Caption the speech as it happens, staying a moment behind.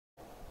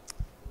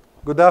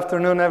Good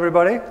afternoon,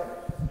 everybody.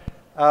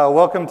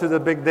 Welcome to the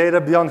Big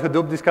Data Beyond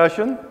Hadoop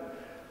discussion.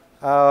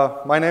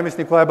 My name is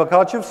Nikolai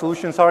Bakalchev,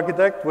 Solutions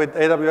Architect with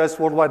AWS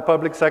Worldwide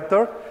Public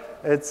Sector.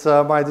 It's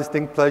my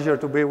distinct pleasure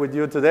to be with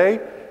you today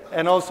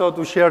and also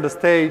to share the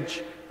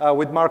stage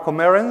with Marco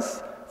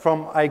Merens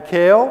from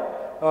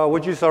ICAO,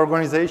 which is an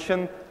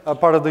organization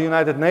part of the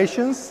United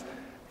Nations.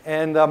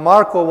 And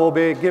Marco will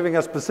be giving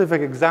a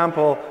specific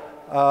example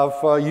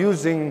of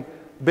using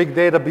big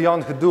data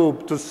beyond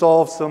Hadoop to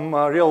solve some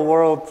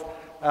real-world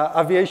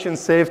aviation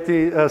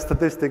safety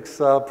statistics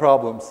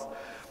problems.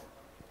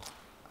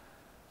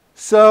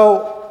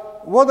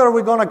 So what are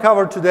we going to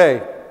cover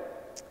today?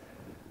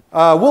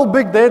 Will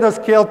big data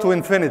scale to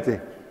infinity?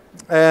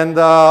 And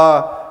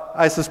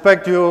I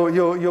suspect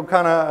you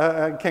kind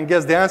of can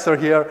guess the answer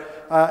here.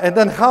 And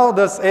then how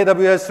does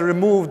AWS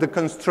remove the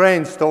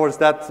constraints towards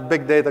that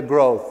big data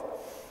growth?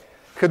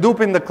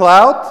 Hadoop in the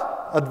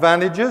cloud,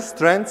 advantages,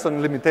 strengths,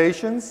 and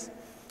limitations.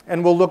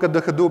 And we'll look at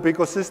the Hadoop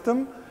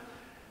ecosystem.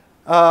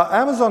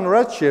 Amazon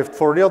Redshift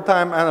for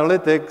real-time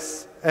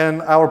analytics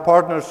and our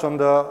partners from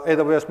the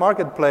AWS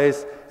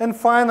Marketplace. And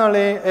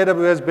finally,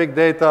 AWS Big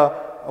Data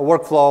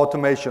workflow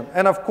automation.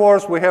 And of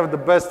course, we have the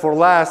best for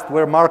last,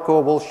 where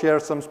Marco will share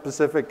some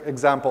specific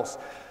examples.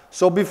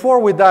 So before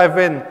we dive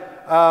in,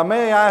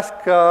 may I ask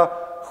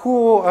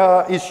who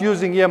is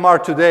using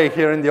EMR today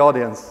here in the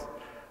audience?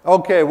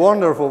 OK,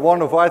 wonderful,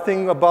 wonderful. I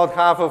think about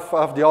half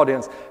of the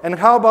audience. And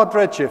how about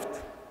Redshift?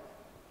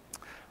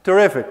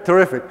 Terrific,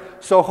 terrific.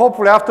 So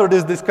hopefully after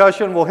this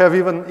discussion, we'll have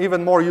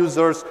even more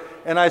users.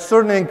 And I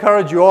certainly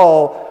encourage you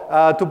all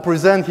to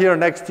present here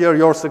next year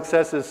your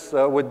successes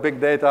with big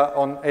data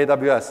on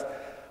AWS.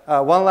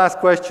 One last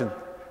question.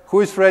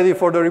 Who is ready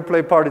for the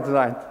replay party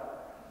tonight?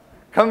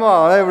 Come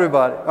on,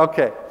 everybody.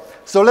 OK.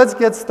 So let's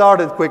get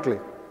started quickly.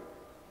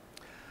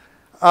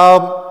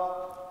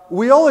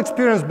 We all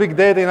experience big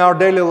data in our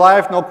daily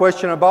life, no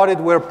question about it.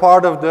 We're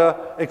part of the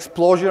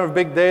explosion of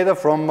big data,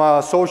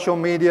 from social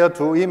media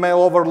to email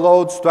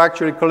overloads to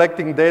actually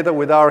collecting data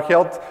with our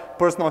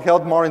personal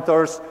health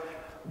monitors.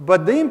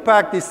 But the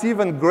impact is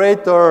even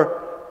greater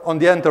on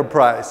the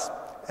enterprise.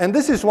 And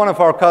this is one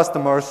of our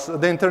customers.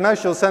 The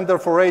International Center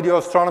for Radio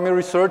Astronomy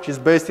Research is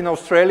based in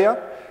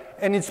Australia,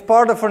 and it's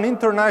part of an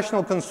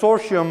international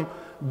consortium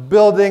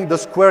building the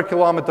Square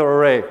Kilometre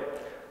Array,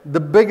 the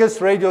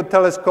biggest radio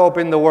telescope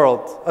in the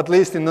world, at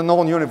least in the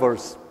known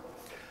universe.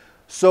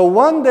 So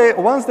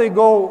once they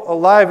go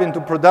live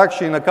into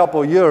production in a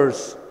couple of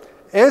years,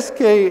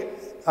 the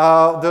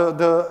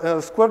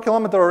Square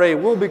Kilometre Array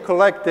will be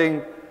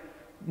collecting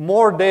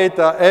more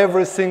data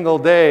every single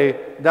day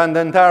than the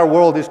entire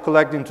world is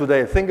collecting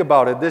today. Think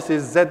about it. This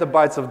is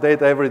zettabytes of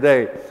data every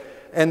day.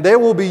 And they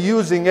will be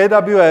using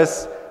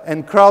AWS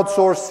and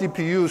crowdsourced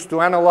CPUs to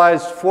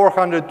analyze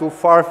 400 to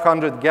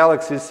 500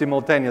 galaxies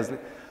simultaneously.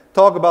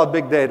 Talk about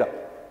big data.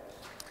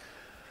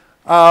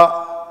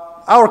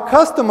 Our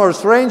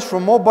customers range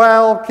from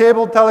mobile,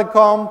 cable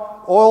telecom,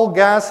 oil,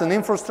 gas, and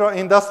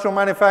industrial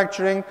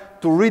manufacturing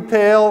to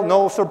retail,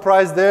 no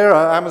surprise there,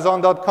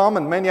 Amazon.com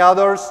and many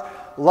others,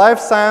 life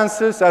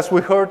sciences, as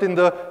we heard in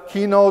the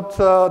keynote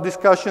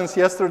discussions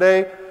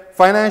yesterday,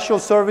 financial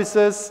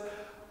services,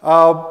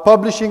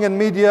 publishing and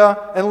media,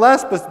 and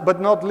last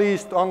but not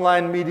least,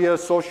 online media,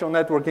 social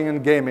networking,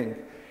 and gaming.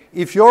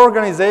 If your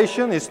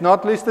organization is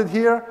not listed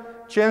here,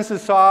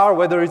 chances are,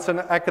 whether it's an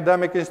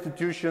academic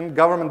institution,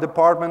 government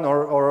department,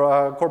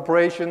 or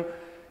corporation,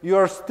 you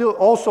are still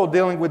also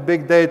dealing with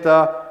big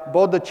data,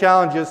 both the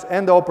challenges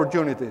and the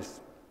opportunities.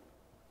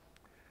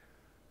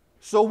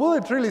 So will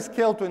it really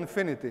scale to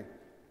infinity?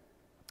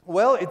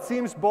 Well, it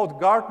seems both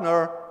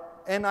Gartner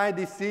and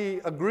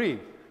IDC agree.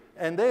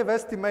 And they've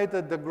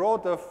estimated the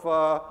growth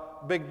of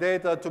big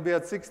data to be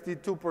at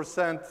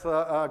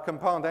 62%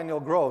 compound annual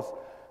growth.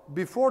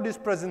 Before this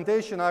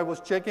presentation, I was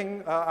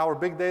checking our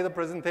big data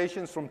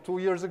presentations from 2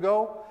 years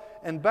ago.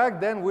 And back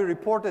then, we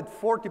reported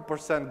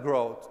 40%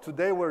 growth.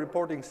 Today, we're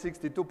reporting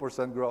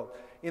 62% growth.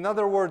 In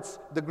other words,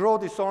 the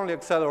growth is only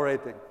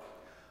accelerating.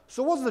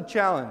 So what's the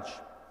challenge?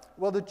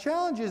 Well, the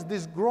challenge is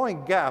this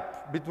growing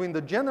gap between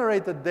the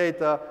generated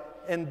data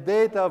and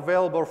data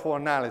available for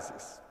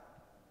analysis.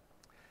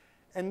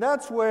 And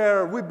that's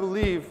where we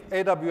believe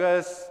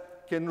AWS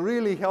can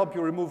really help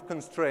you remove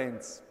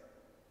constraints.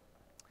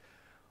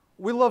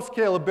 We love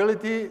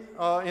scalability.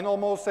 In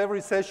almost every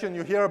session,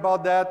 you hear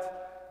about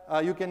that.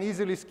 You can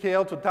easily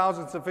scale to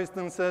thousands of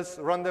instances,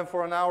 run them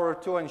for an hour or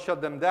two, and shut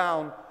them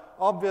down.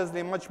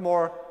 Obviously, much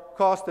more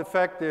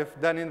cost-effective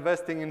than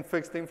investing in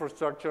fixed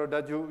infrastructure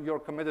that you're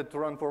committed to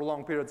run for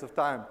long periods of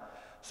time.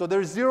 So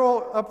there's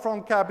zero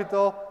upfront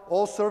capital.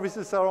 All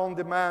services are on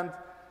demand,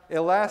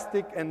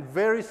 elastic, and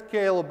very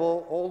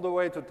scalable, all the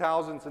way to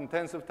thousands and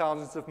tens of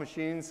thousands of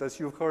machines, as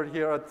you've heard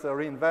here at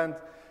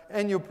reInvent.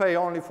 And you pay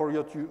only for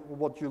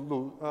what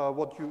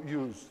you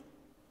use.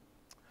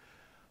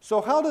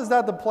 So how does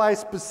that apply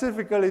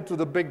specifically to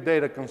the big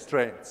data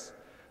constraints?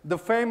 The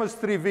famous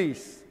 3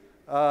 V's,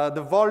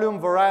 the volume,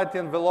 variety,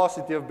 and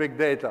velocity of big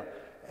data.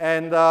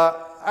 And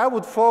I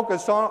would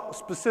focus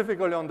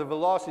specifically on the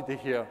velocity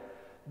here.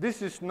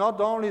 This is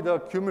not only the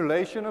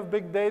accumulation of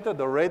big data,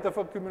 the rate of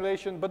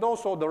accumulation, but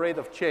also the rate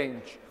of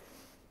change.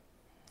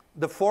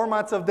 The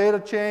formats of data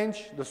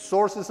change, the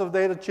sources of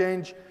data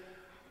change,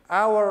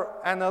 our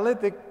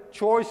analytic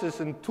choices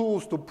and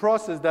tools to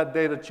process that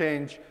data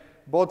change,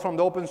 both from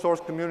the open source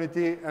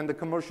community and the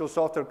commercial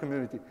software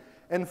community.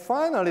 And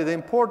finally, the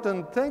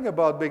important thing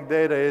about big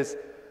data is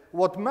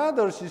what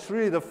matters is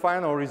really the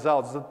final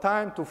results, the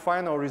time to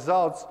final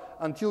results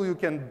until you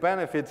can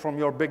benefit from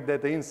your big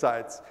data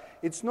insights.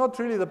 It's not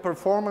really the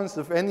performance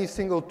of any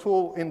single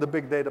tool in the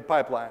big data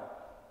pipeline.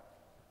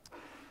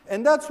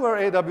 And that's where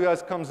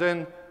AWS comes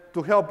in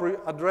to help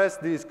address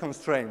these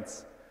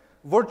constraints.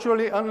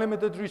 Virtually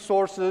unlimited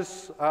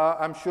resources,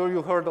 I'm sure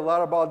you heard a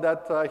lot about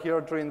that here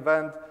at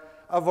reInvent.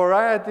 A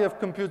variety of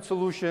compute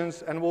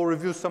solutions, and we'll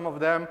review some of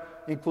them,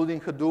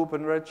 including Hadoop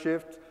and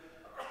Redshift.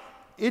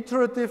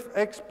 Iterative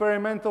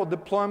experimental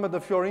deployment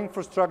of your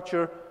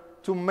infrastructure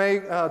to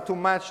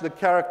match the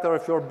character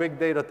of your big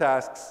data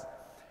tasks.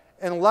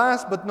 And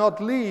last but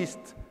not least,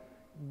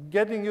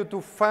 getting you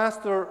to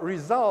faster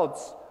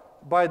results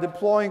by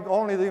deploying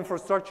only the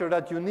infrastructure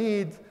that you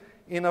need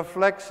in a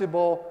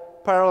flexible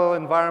parallel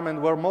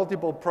environment where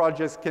multiple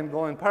projects can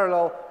go in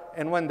parallel,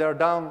 and when they're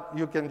down,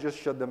 you can just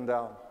shut them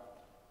down.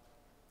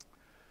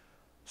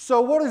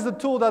 So what is the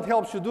tool that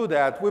helps you do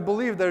that? We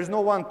believe there is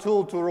no one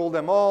tool to rule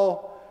them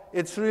all.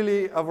 It's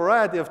really a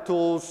variety of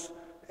tools.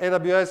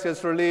 AWS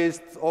has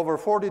released over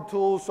 40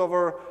 tools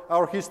over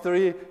our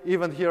history.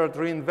 Even here at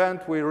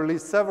reInvent, we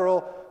released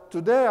several.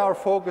 Today, our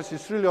focus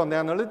is really on the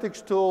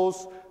analytics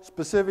tools,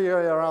 specifically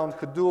around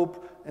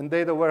Hadoop and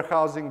data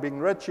warehousing being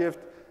Redshift,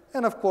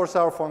 and of course,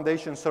 our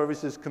foundation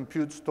services,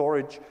 compute,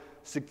 storage,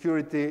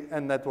 security,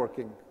 and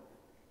networking.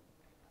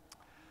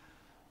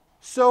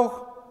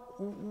 So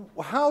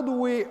how do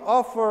we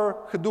offer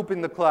Hadoop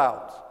in the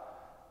cloud?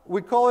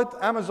 We call it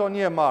Amazon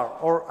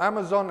EMR, or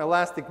Amazon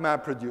Elastic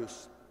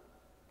MapReduce.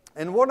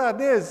 And what that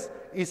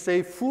is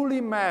a fully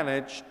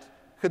managed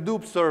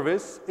Hadoop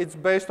service. It's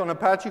based on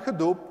Apache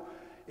Hadoop.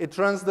 It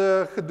runs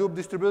the Hadoop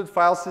distributed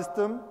file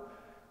system.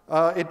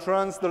 It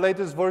runs the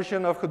latest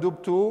version of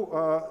Hadoop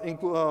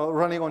 2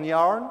 running on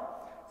Yarn.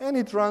 And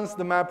it runs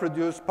the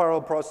MapReduce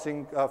parallel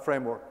processing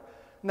framework.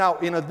 Now,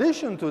 in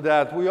addition to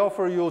that, we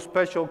offer you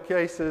special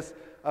cases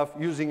of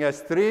using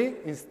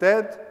S3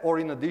 instead or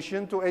in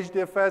addition to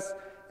HDFS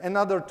and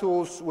other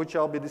tools which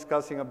I'll be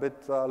discussing a bit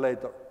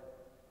later.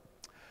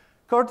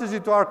 Courtesy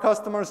to our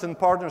customers and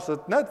partners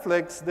at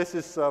Netflix, this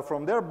is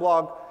from their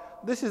blog.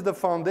 This is the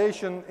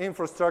foundation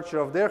infrastructure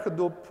of their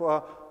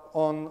Hadoop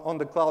on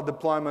the cloud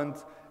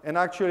deployment. And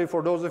actually,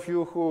 for those of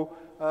you who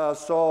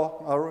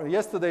saw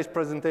yesterday's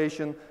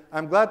presentation,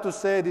 I'm glad to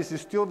say this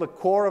is still the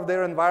core of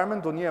their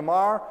environment on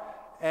EMR,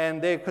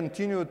 and they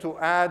continue to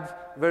add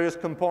various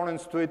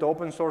components to it,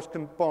 open source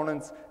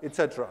components,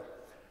 etc.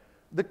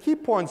 The key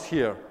points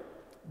here,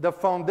 the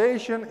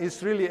foundation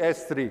is really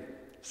S3.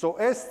 So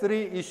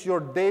S3 is your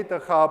data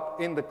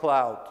hub in the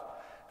cloud.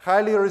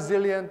 Highly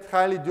resilient,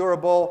 highly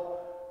durable,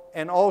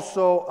 and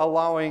also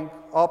allowing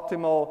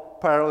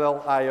optimal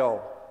parallel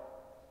I/O.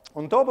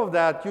 On top of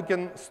that, you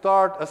can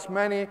start as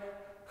many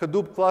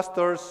Hadoop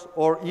clusters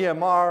or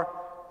EMR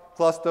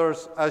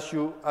clusters as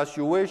you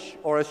wish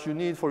or as you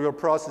need for your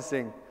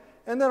processing.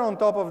 And then on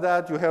top of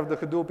that, you have the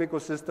Hadoop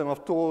ecosystem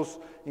of tools,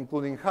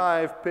 including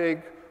Hive,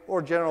 Pig,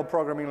 or general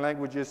programming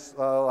languages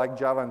like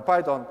Java and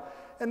Python.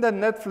 And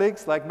then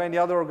Netflix, like many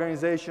other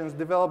organizations,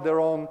 develop their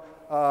own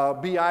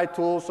BI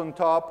tools on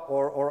top,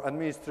 or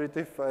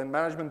administrative and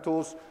management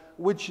tools,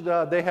 which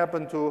they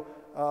happen to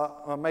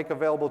make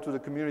available to the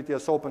community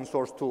as open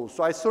source tools.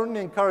 So I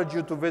certainly encourage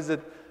you to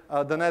visit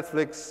the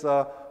Netflix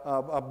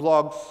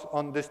blogs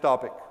on this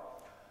topic.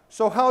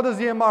 So how does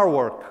EMR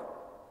work?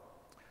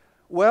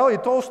 Well,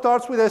 it all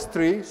starts with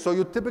S3. So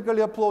you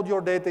typically upload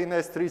your data in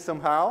S3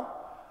 somehow.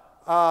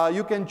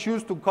 You can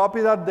choose to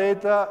copy that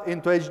data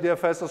into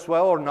HDFS as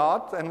well or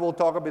not, and we'll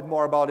talk a bit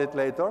more about it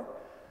later.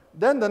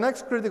 Then the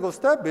next critical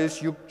step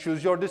is you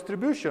choose your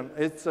distribution.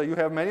 You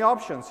have many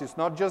options. It's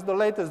not just the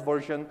latest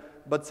version,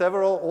 but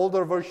several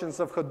older versions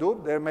of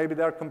Hadoop. Maybe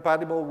they're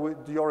compatible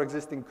with your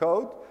existing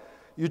code.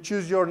 You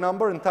choose your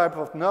number and type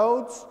of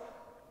nodes,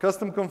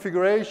 custom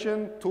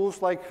configuration,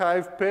 tools like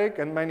Hive, Pig,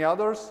 and many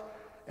others.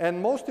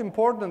 And most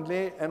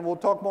importantly, and we'll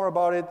talk more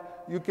about it,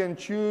 you can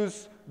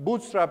choose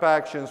bootstrap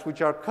actions,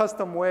 which are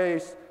custom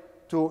ways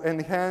to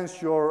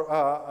enhance your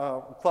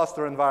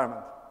cluster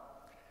environment.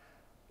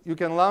 You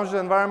can launch the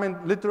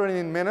environment literally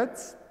in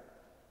minutes.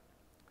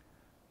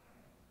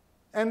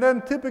 And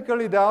then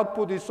typically the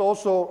output is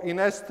also in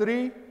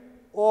S3,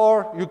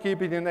 or you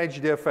keep it in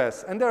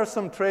HDFS. And there are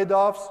some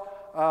trade-offs.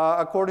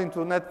 According to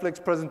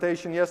Netflix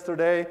presentation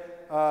yesterday,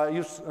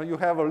 you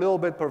have a little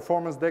bit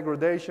performance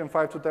degradation,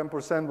 5 to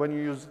 10% when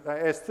you use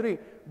S3,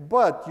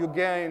 but you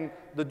gain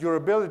the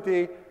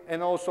durability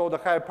and also the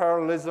high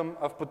parallelism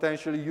of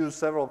potentially use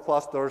several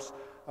clusters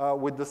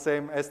with the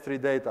same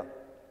S3 data.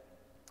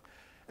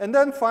 And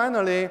then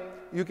finally,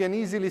 you can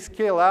easily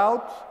scale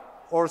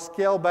out or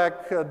scale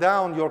back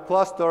down your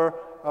cluster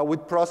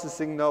with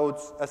processing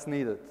nodes as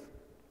needed.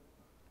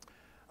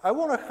 I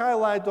want to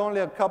highlight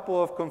only a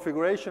couple of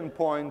configuration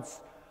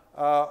points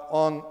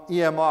on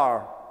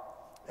EMR.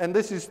 And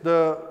this is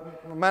the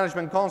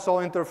management console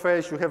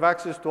interface. You have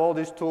access to all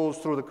these tools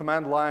through the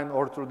command line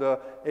or through the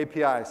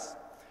APIs.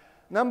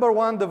 Number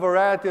one, the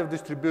variety of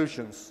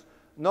distributions.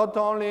 Not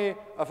only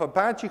of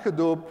Apache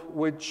Hadoop,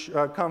 which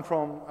come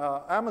from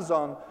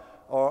Amazon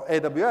or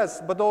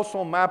AWS, but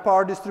also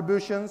MapR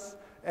distributions.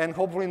 And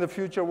hopefully in the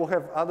future, we'll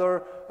have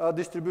other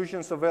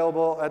distributions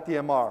available at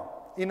EMR.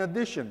 In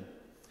addition,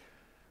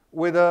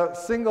 with a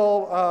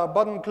single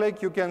button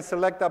click, you can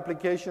select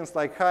applications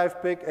like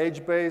HivePick,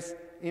 HBase,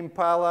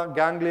 Impala,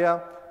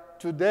 Ganglia.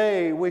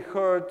 Today, we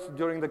heard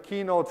during the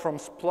keynote from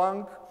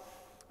Splunk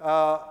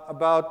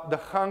about the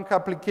Hunk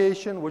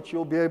application, which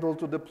you'll be able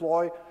to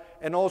deploy.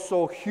 And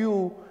also,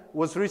 Hue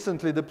was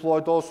recently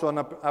deployed, also an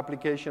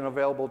application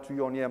available to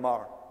you on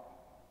EMR.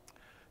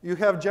 You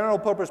have general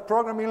purpose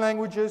programming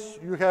languages.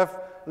 You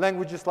have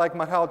languages like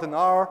Mahout and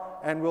R,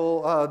 and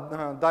we'll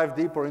dive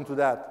deeper into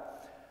that.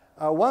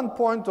 One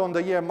point on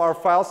the EMR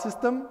file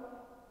system,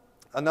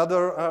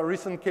 another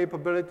recent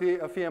capability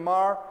of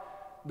EMR.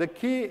 The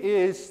key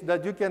is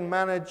that you can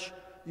manage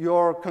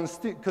your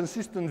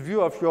consistent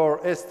view of your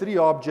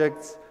S3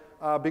 objects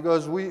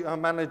because we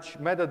manage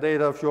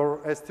metadata of your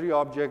S3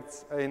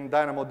 objects in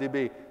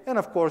DynamoDB. And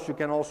of course, you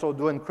can also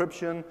do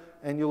encryption,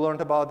 and you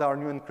learned about our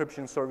new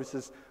encryption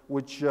services,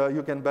 which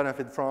you can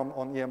benefit from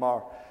on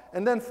EMR.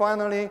 And then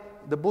finally,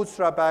 the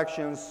bootstrap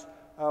actions,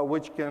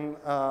 which can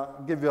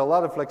give you a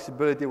lot of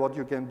flexibility what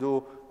you can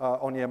do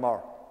on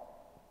EMR.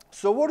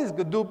 So what is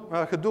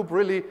Hadoop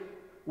really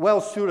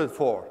well suited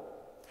for?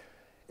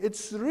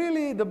 It's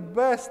really the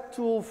best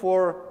tool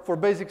for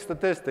basic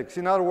statistics.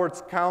 In other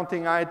words,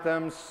 counting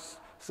items,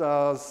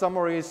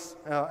 summaries,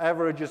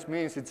 averages,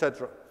 means,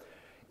 etc.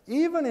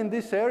 Even in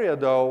this area,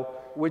 though,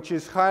 which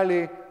is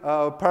highly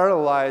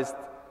parallelized,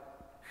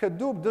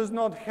 Hadoop does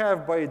not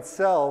have by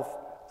itself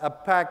a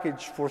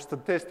package for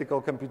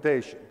statistical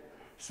computation.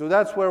 So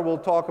that's where we'll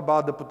talk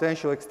about the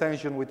potential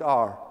extension with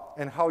R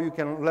and how you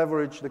can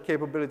leverage the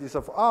capabilities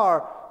of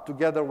R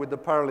together with the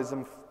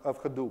parallelism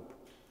of Hadoop.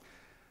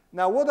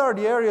 Now, what are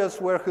the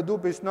areas where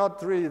Hadoop is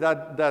not really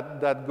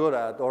that good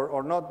at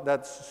or not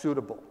that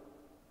suitable?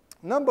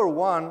 Number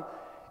one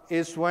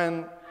is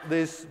when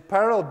these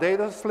parallel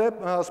data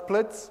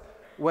splits,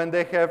 when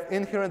they have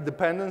inherent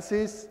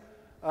dependencies,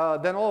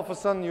 then all of a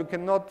sudden you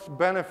cannot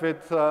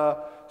benefit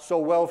so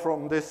well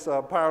from this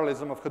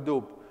parallelism of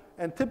Hadoop.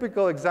 And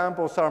typical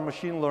examples are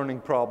machine learning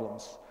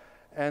problems.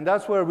 And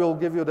that's where we'll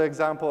give you the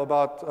example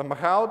about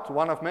Mahout,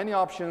 one of many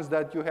options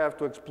that you have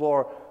to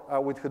explore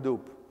with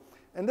Hadoop.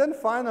 And then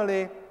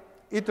finally,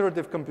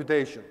 iterative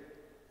computation.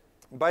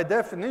 By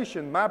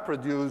definition,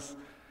 MapReduce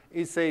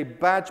is a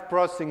batch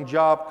processing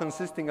job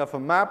consisting of a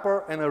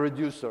mapper and a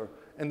reducer.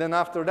 And then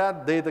after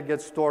that, data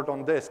gets stored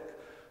on disk.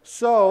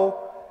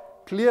 So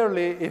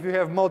clearly, if you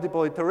have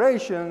multiple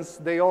iterations,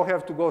 they all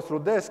have to go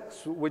through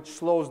disks, which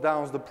slows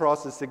down the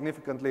process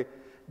significantly.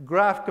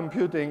 Graph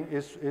computing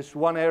is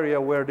one area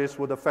where this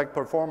would affect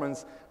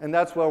performance, and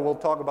that's where we'll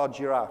talk about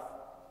Giraph.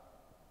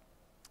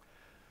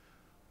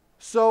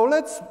 So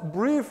let's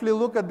briefly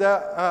look at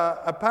the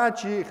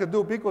Apache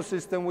Hadoop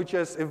ecosystem, which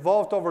has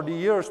evolved over the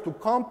years to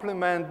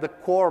complement the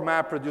core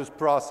MapReduce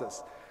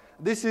process.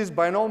 This is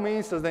by no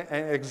means an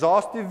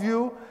exhaustive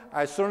view.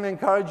 I certainly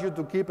encourage you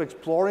to keep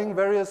exploring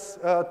various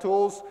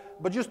tools,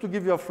 but just to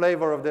give you a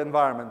flavor of the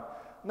environment.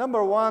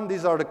 Number one,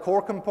 these are the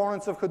core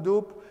components of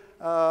Hadoop.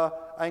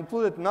 I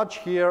included Notch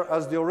here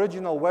as the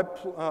original web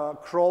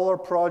crawler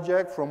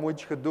project from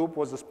which Hadoop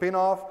was a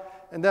spin-off.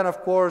 And then,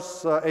 of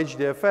course,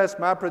 HDFS,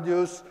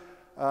 MapReduce,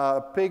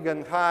 Pig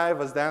and Hive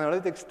as the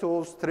analytics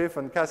tools, Thrift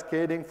and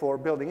Cascading for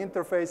building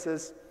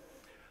interfaces.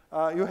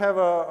 You have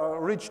a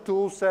rich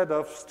tool set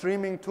of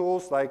streaming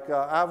tools like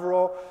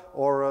Avro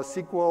or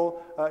SQL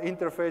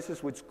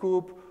interfaces with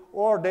Scoop,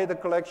 or data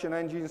collection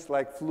engines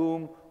like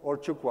Flume or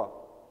Chukwa.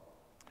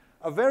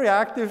 A very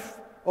active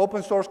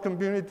open source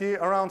community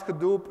around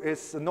Hadoop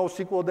is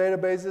NoSQL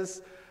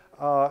databases.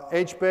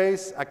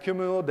 HBase,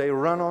 Accumulo, they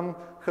run on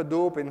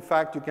Hadoop. In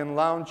fact, you can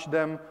launch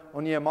them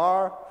on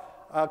EMR.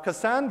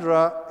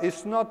 Cassandra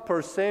is not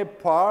per se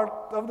part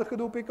of the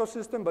Hadoop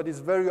ecosystem, but is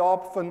very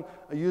often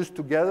used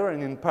together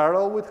and in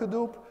parallel with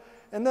Hadoop.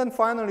 And then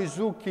finally,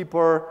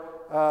 Zookeeper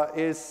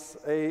is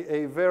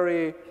a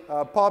very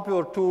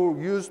popular tool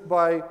used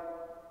by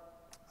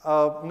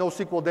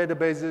NoSQL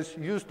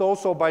databases, used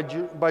also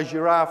by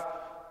Giraph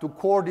to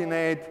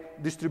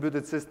coordinate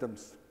distributed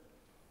systems.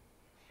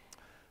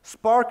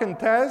 Spark and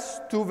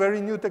Tez, two very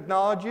new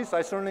technologies.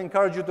 I certainly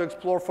encourage you to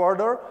explore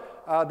further.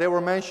 They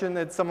were mentioned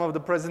at some of the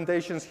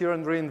presentations here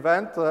in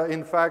reInvent.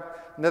 In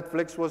fact,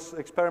 Netflix was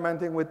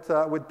experimenting with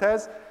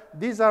Tez.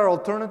 These are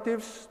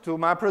alternatives to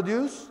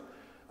MapReduce.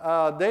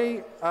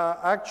 They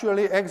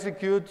actually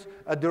execute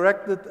a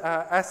directed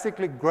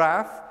acyclic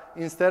graph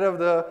instead of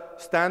the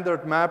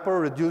standard mapper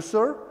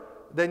reducer.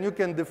 Then you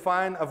can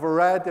define a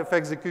variety of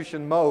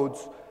execution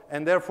modes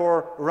and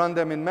therefore run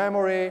them in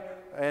memory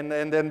and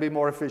then be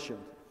more efficient.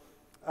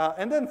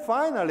 And then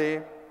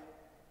finally,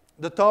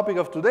 the topic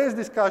of today's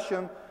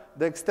discussion,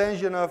 the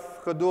extension of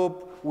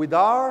Hadoop with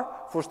R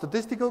for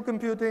statistical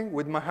computing,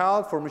 with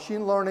Mahout for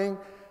machine learning,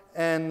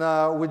 and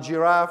with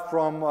Giraph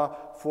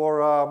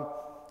for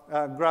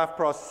graph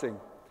processing.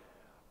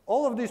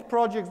 All of these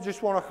projects,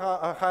 just want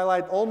to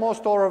highlight,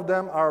 almost all of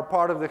them are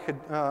part of the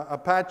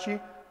Apache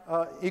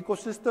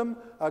ecosystem.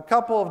 A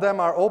couple of them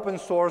are open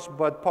source,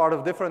 but part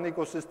of different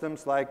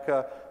ecosystems like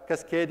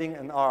Cascading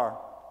and R.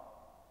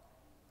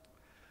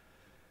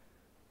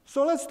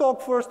 So let's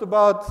talk first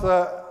about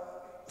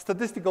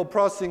statistical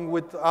processing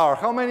with R.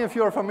 How many of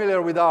you are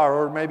familiar with R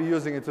or maybe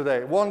using it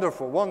today?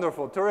 Wonderful,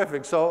 wonderful,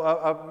 terrific.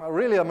 So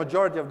really a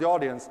majority of the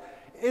audience.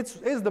 It's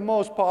the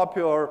most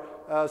popular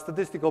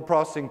statistical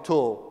processing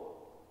tool.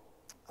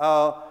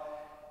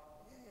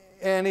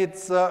 And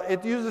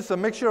it uses a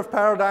mixture of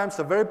paradigms,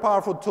 a very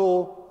powerful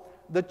tool.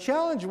 The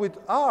challenge with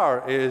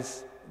R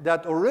is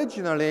that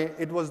originally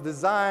it was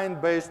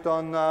designed based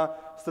on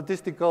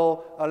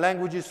statistical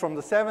languages from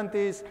the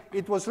 70s.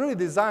 It was really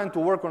designed to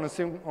work on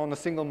a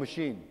single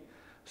machine.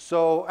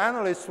 So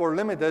analysts were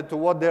limited to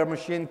what their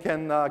machine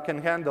can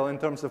handle in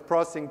terms of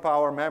processing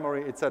power,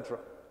 memory, etc.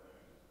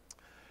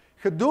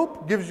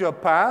 Hadoop gives you a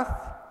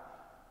path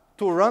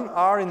to run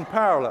R in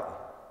parallel,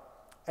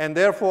 and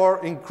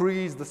therefore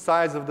increase the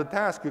size of the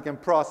task you can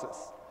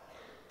process.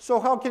 So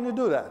how can you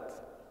do that?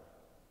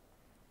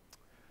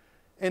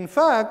 In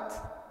fact,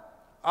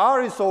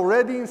 R is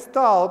already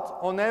installed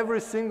on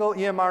every single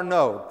EMR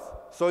node.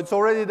 So it's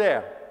already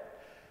there.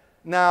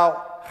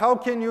 Now, how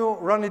can you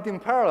run it in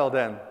parallel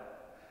then?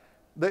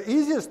 The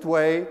easiest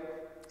way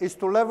is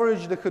to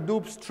leverage the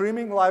Hadoop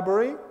streaming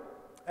library,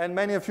 and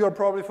many of you are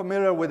probably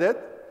familiar with it,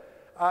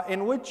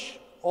 in which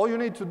all you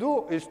need to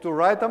do is to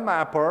write a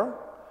mapper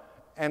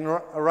and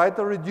write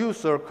a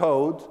reducer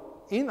code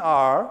in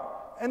R,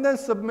 and then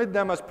submit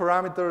them as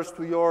parameters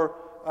to your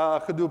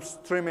Hadoop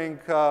streaming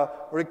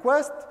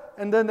request,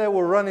 and then they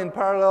will run in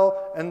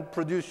parallel and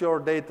produce your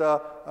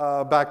data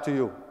back to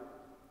you.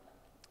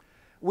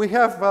 We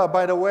have,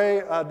 by the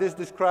way, this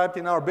described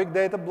in our Big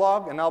Data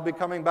blog, and I'll be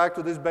coming back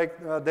to this Big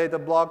Data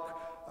blog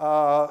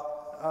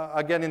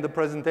again in the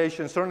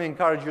presentation. Certainly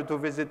encourage you to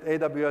visit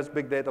AWS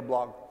Big Data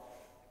blog.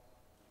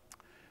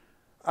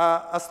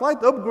 A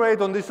slight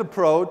upgrade on this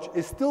approach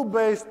is still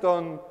based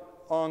on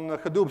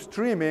Hadoop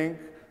streaming,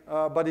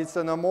 but it's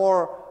in a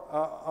more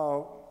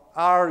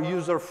R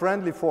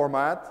user-friendly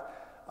format,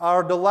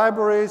 are the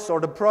libraries or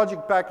the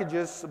project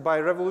packages by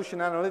Revolution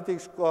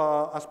Analytics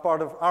as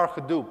part of R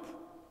Hadoop.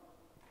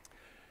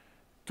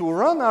 To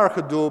run R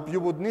Hadoop, you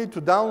would need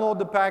to download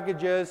the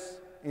packages,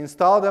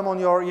 install them on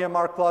your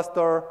EMR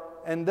cluster,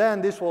 and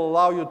then this will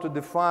allow you to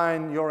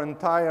define your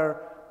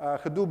entire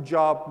Hadoop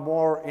job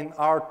more in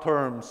R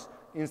terms,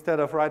 instead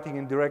of writing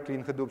it directly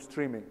in Hadoop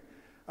streaming.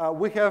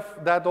 We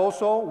have that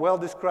also well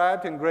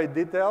described in great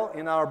detail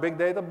in our Big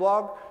Data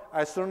blog.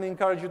 I certainly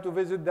encourage you to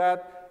visit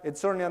that. It's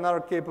certainly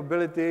another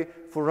capability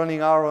for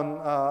running R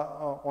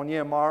on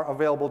EMR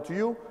available to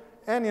you.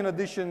 And in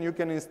addition, you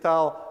can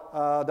install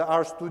the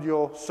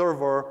RStudio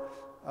server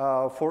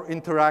for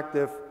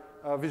interactive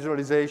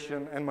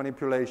visualization and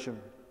manipulation.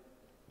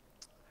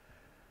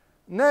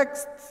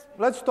 Next,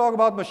 let's talk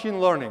about machine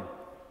learning.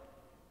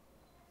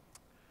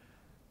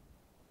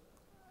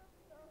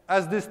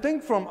 As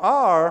distinct from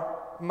R,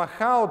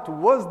 Mahout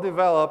was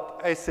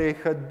developed as a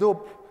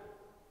Hadoop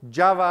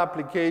Java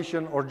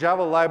application or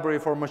Java library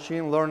for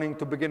machine learning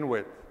to begin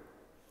with.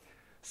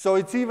 So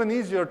it's even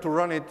easier to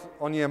run it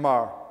on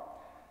EMR.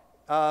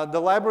 The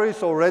library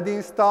is already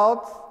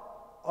installed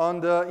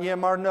on the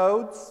EMR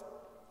nodes.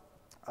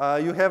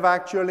 You have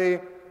actually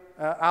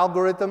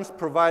algorithms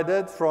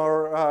provided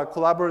for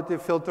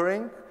collaborative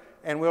filtering,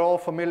 and we're all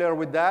familiar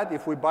with that.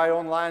 If we buy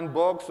online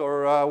books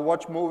or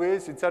watch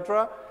movies,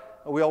 etc.,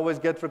 we always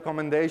get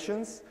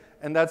recommendations,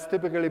 and that's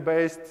typically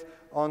based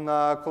on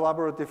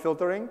collaborative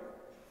filtering.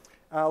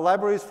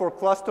 Libraries for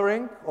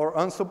clustering or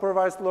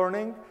unsupervised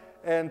learning,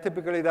 and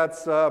typically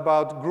that's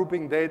about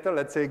grouping data,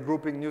 let's say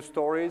grouping news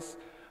stories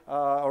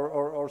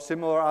or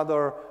similar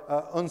other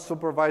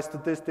unsupervised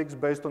statistics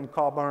based on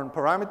common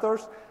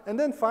parameters. And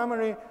then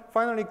finally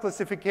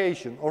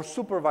classification or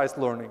supervised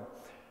learning.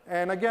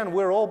 And again,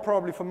 we're all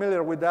probably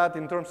familiar with that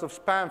in terms of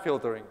spam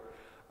filtering.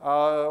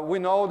 We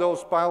know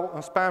those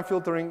spam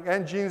filtering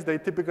engines, they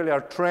typically are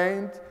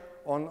trained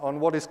on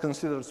what is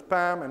considered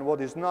spam and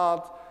what is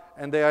not,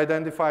 and they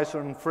identify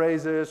certain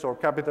phrases or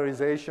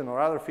capitalization or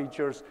other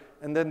features,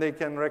 and then they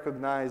can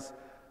recognize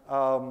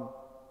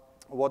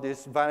what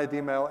is valid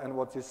email and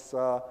what is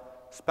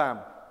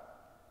spam.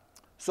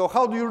 So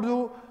how do you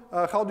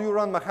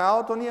run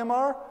Mahout on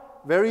EMR?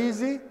 Very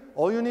easy.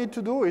 All you need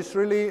to do is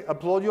really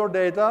upload your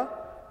data,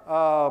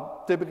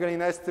 typically in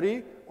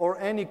S3, or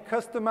any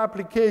custom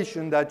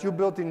application that you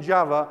built in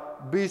Java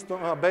based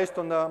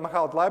on the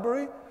Mahout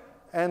library,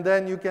 and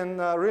then you can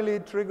really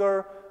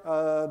trigger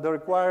the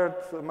required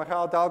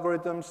Mahout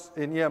algorithms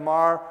in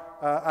EMR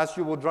as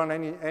you would run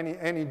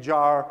any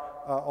jar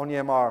on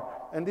EMR.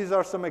 And these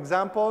are some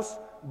examples,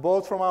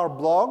 both from our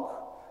blog.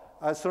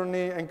 I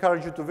certainly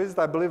encourage you to visit.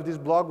 I believe this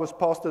blog was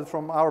posted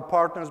from our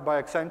partners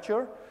by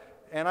Accenture.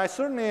 And I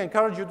certainly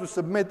encourage you to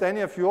submit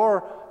any of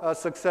your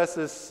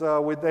successes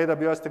with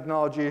AWS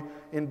technology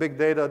in big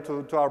data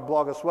to our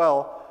blog as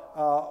well.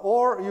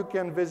 Or you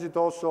can visit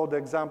also the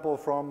example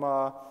from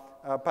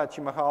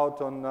Apache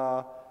Mahout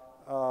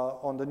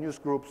on the news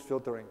groups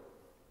filtering.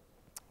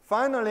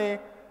 Finally,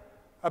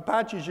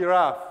 Apache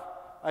Giraph.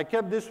 I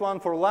kept this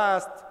one for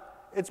last.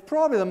 It's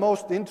probably the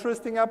most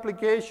interesting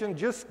application,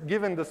 just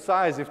given the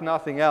size, if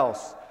nothing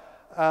else.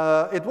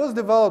 It was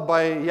developed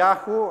by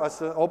Yahoo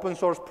as an open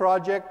source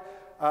project.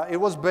 It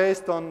was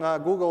based on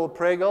Google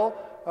Pragal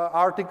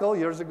article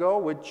years ago,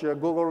 which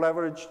Google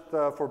leveraged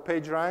for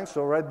PageRank.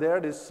 So right there,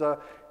 this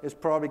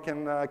probably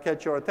can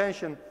catch your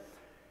attention.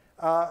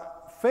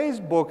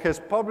 Facebook has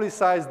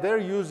publicized their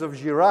use of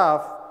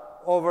Giraph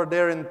over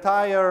their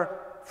entire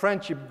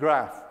friendship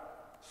graph.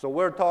 So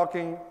we're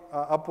talking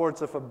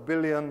upwards of 1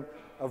 billion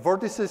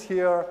vertices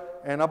here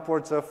and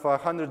upwards of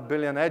 100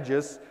 billion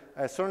edges.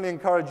 I certainly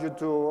encourage you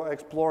to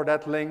explore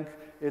that link.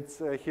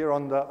 It's here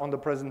on the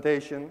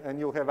presentation, and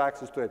you'll have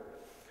access to it.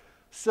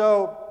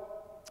 So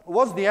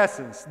what's the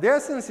essence? The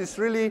essence is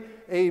really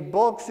a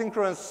bulk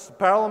synchronous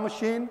parallel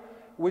machine,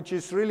 which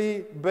is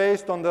really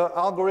based on the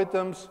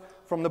algorithms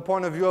from the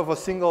point of view of a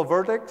single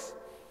vertex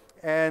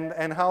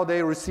and how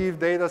they receive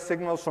data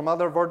signals from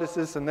other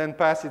vertices and then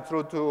pass it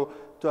through to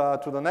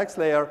the next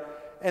layer.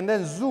 And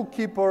then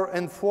Zookeeper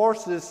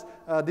enforces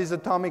these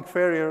atomic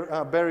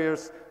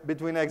barriers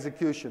between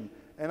execution.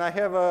 And I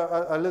have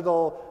a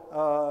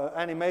little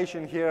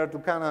animation here to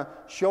kind of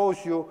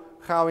shows you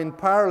how in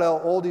parallel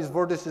all these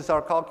vertices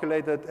are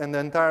calculated and the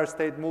entire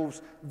state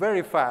moves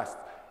very fast.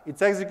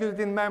 It's executed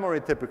in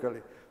memory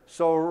typically.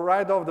 So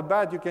right off the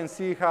bat, you can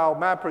see how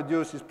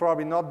MapReduce is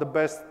probably not the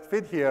best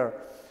fit here.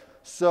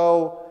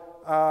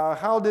 So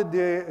how did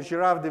the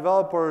Giraph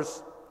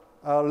developers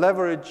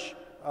leverage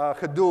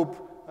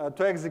Hadoop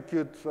to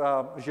execute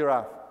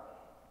Giraph?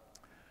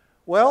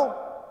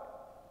 Well,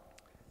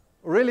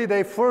 really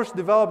they first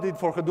developed it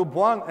for Hadoop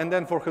 1 and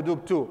then for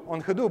Hadoop 2.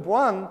 On Hadoop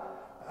 1,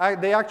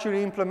 they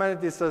actually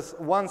implemented this as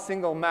one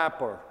single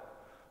mapper.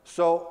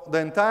 So the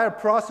entire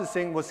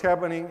processing was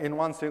happening in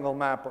one single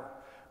mapper.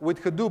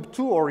 With Hadoop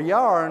 2 or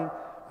Yarn,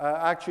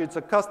 actually it's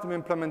a custom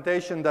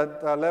implementation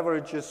that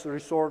leverages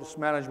resource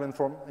management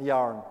from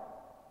Yarn.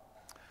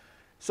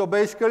 So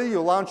basically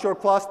you launch your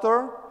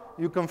cluster,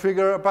 you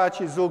configure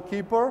Apache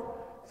Zookeeper,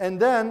 and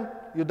then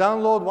you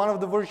download one of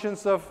the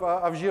versions of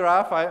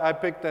Giraph. I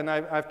picked, and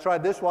I've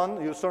tried this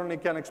one. You certainly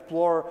can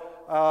explore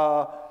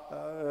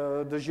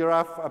the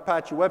Giraph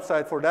Apache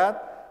website for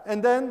that.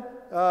 And then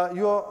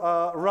you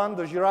run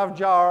the Giraph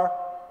jar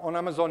on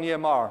Amazon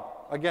EMR.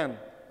 Again,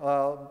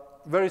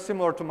 very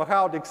similar to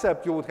Mahout,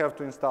 except you would have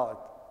to install it.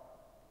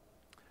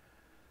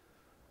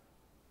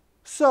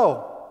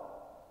 So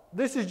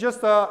this is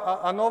just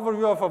an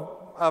overview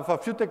of a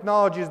few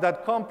technologies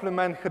that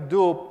complement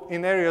Hadoop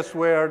in areas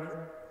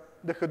where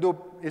the Hadoop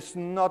is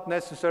not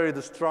necessarily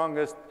the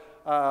strongest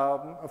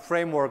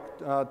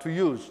framework to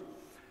use.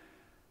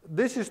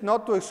 This is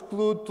not to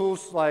exclude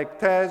tools like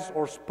Tez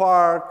or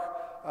Spark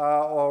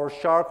or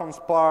Shark on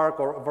Spark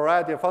or a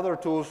variety of other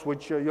tools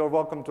which you're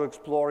welcome to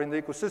explore in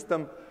the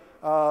ecosystem.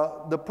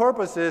 The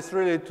purpose is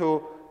really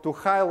to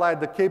highlight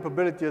the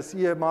capability as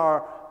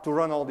EMR to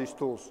run all these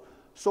tools.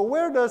 So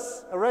where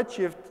does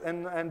Redshift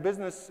and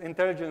business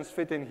intelligence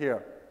fit in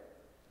here?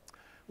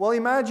 Well,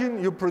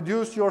 imagine you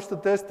produce your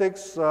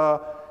statistics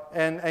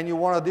and you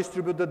want to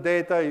distribute the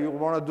data, you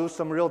want to do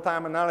some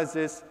real-time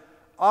analysis.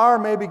 R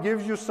maybe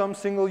gives you some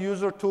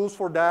single-user tools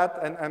for that,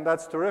 and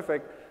that's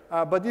terrific.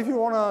 But if you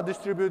want to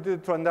distribute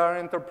it to an entire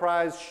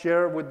enterprise,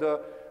 share with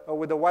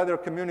the wider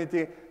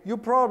community, you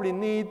probably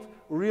need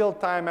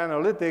real-time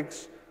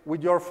analytics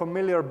with your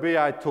familiar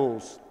BI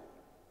tools.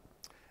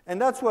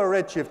 And that's where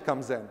Redshift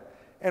comes in.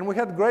 And we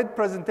had great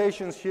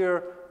presentations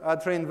here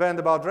at re:Invent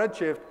about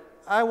Redshift.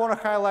 I want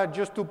to highlight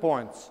just 2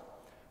 points.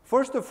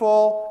 First of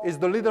all is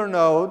the leader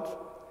node,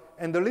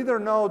 and the leader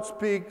node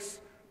speaks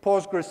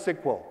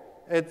PostgreSQL.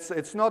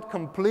 It's not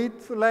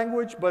complete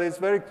language, but it's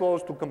very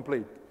close to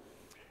complete.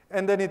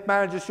 And then it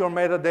manages your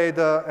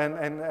metadata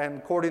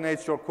and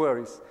coordinates your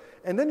queries.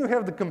 And then you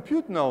have the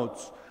compute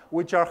nodes,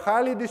 which are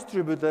highly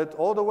distributed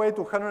all the way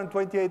to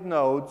 128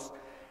 nodes.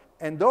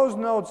 And those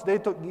nodes,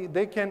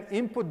 they can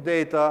input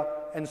data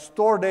and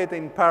store data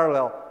in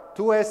parallel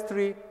to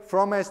S3,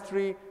 from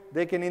S3.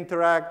 They can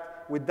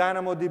interact with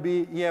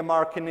DynamoDB,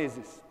 EMR,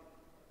 Kinesis.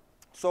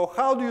 So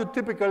how do you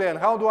typically, and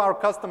how do our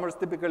customers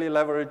typically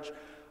leverage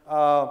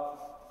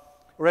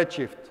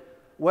Redshift?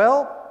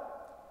 Well,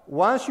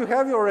 once you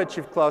have your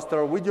Redshift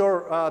cluster with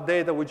your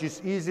data, which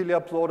is easily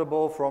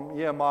uploadable from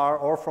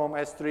EMR or from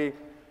S3,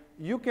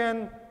 you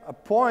can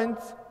point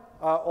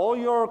all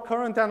your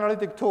current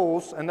analytic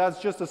tools, and that's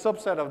just a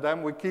subset of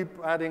them. We keep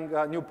adding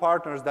new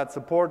partners that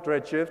support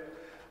Redshift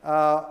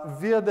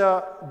via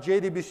the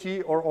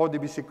JDBC or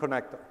ODBC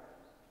connector.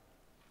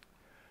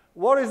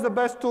 What is the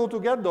best tool to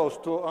get those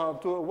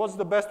what's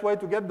the best way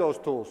to get those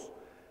tools?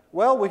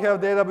 Well, we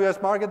have the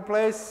AWS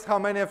Marketplace. How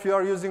many of you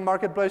are using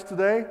Marketplace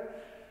today?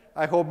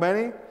 I hope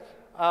many.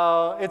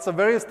 It's a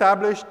very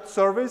established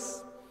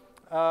service.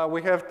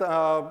 We have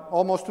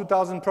almost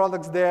 2,000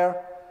 products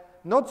there.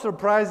 Not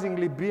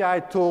surprisingly, BI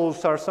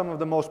tools are some of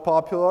the most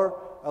popular,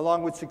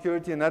 along with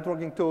security and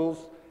networking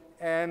tools.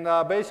 And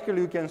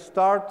basically, you can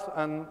start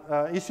an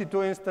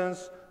EC2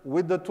 instance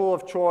with the tool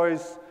of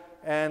choice,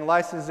 and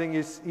licensing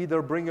is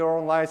either bring your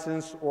own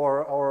license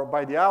or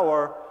by the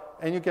hour,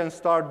 and you can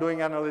start doing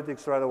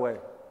analytics right away.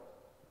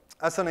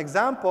 As an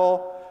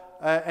example,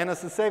 and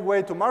as a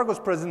segue to Marco's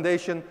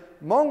presentation,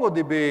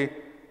 MongoDB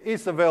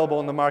is available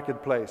in the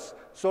marketplace.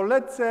 So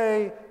let's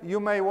say you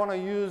may want to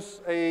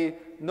use a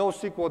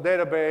NoSQL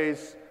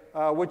database,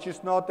 which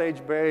is not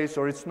HBase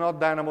or it's not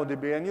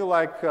DynamoDB, and you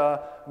like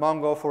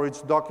Mongo for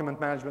its document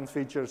management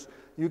features.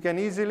 You can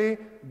easily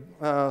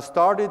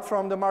start it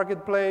from the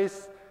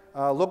marketplace,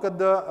 look at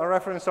the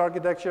reference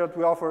architecture that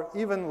we offer,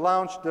 even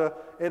launch the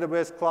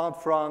AWS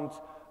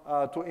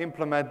CloudFront to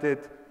implement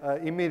it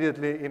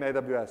immediately in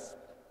AWS.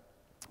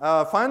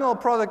 Final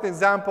product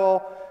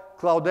example,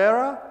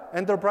 Cloudera,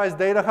 Enterprise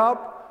Data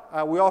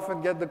Hub. We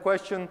often get the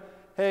question,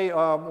 hey,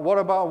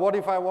 what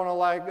if I want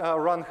to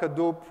run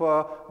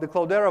Hadoop, the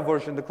Cloudera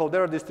version, the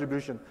Cloudera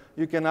distribution?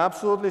 You can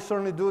absolutely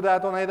certainly do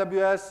that on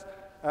AWS.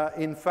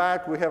 In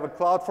fact, we have a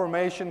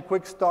CloudFormation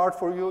quick start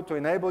for you to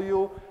enable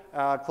you.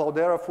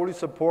 Cloudera fully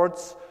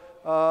supports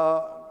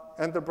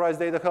Enterprise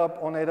Data Hub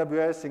on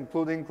AWS,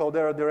 including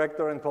Cloudera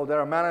Director and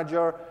Cloudera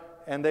Manager,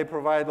 and they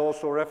provide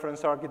also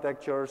reference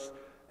architectures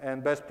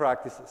and best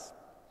practices.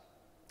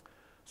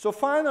 So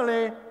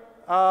finally,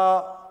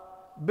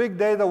 big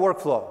data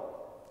workflow.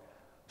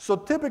 So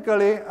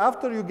typically,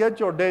 after you get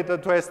your data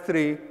to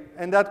S3,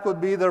 and that could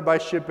be either by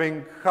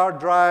shipping hard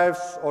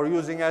drives or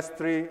using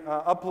S3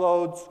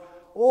 uploads,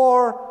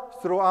 or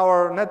through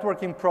our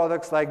networking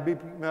products like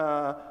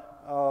VPN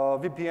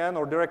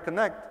or Direct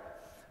Connect,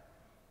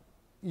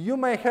 you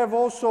may have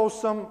also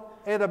some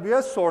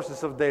AWS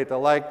sources of data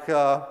like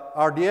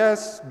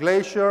RDS,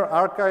 Glacier,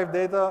 archive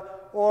data,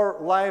 or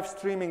live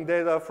streaming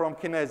data from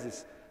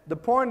Kinesis. The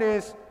point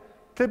is,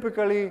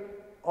 typically,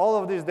 all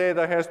of this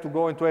data has to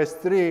go into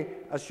S3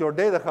 as your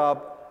data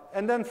hub,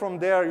 and then from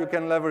there you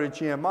can leverage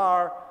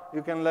EMR,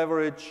 you can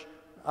leverage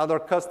other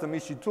custom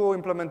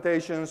EC2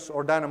 implementations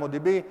or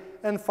DynamoDB,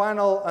 and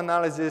final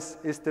analysis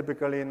is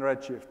typically in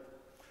Redshift.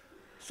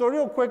 So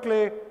real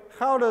quickly,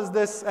 how does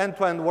this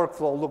end-to-end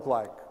workflow look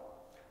like?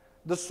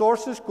 The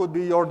sources could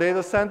be your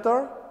data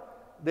center,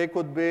 they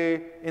could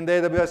be in the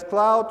AWS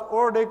cloud,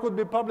 or they could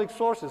be public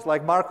sources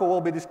like Marco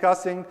will be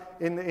discussing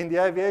in the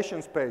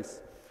aviation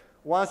space.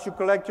 Once you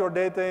collect your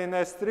data in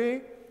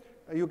S3,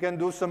 you can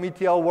do some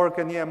ETL work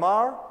in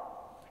EMR.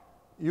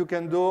 You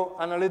can do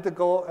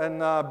analytical and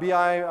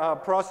BI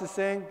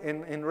processing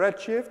in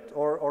Redshift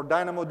or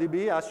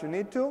DynamoDB as you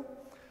need to.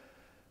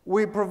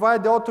 We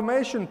provide the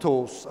automation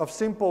tools of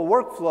simple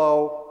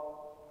workflow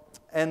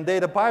and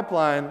data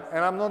pipeline.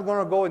 And I'm not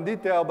going to go in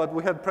detail, but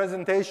we had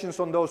presentations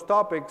on those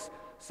topics.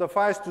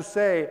 Suffice to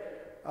say,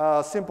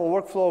 simple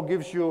workflow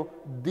gives you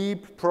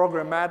deep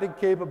programmatic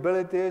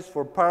capabilities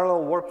for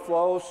parallel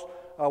workflows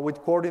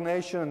with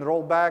coordination and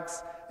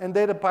rollbacks. And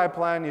data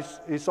pipeline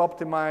is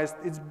optimized.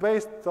 It's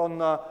based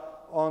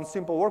on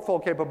simple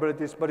workflow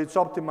capabilities, but it's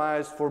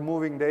optimized for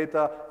moving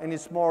data, and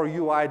it's more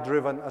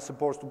UI-driven as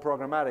opposed to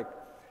programmatic.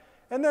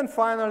 And then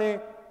finally,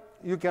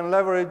 you can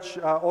leverage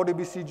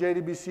ODBC,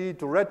 JDBC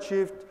to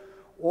Redshift,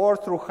 or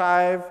through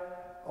Hive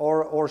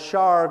or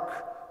Shark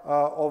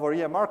over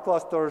EMR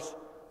clusters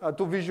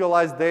to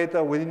visualize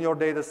data within your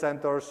data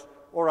centers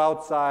or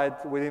outside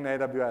within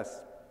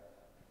AWS.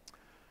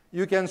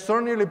 You can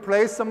certainly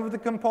replace some of the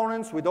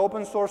components with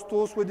open source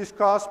tools we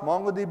discussed,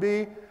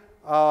 MongoDB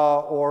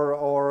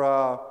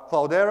or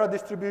Cloudera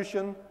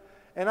distribution.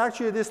 And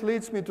actually, this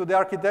leads me to the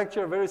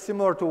architecture very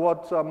similar to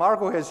what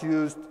Marco has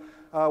used,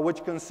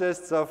 which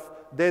consists of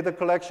data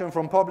collection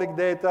from public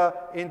data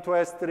into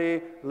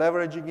S3,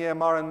 leveraging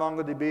EMR and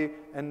MongoDB,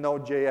 and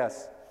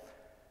Node.js.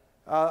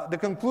 The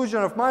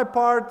conclusion of my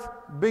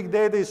part, big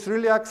data is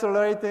really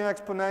accelerating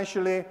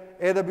exponentially.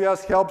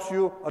 AWS helps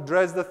you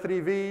address the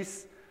 3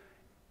 Vs.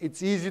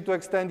 It's easy to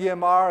extend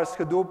EMR as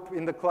Hadoop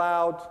in the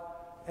cloud,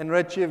 and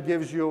Redshift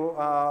gives you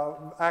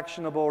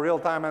actionable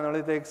real-time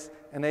analytics,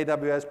 and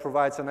AWS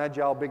provides an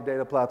agile big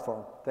data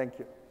platform. Thank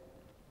you.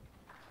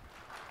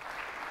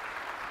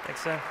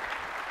 Thanks, sir.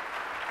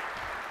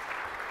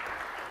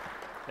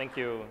 Thank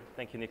you,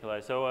 Nikolai.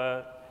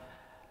 So,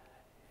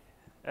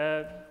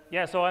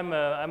 yeah, so I'm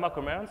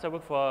Marco Merens. I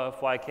work for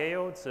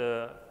ICAO. It's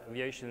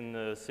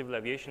an civil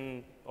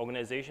aviation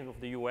organization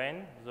of the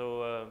UN.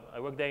 So I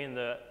work there in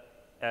the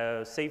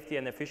safety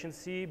and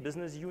efficiency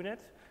business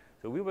unit.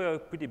 So we were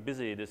pretty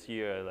busy this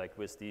year, like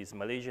with these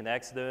Malaysian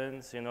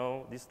accidents, you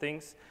know, these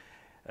things.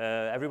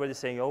 Everybody's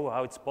saying, oh,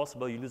 how it's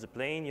possible you lose a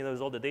plane, you know,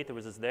 there's all the data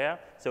which is there.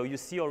 So you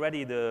see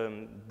already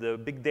the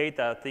big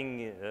data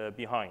thing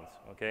behind,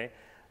 okay?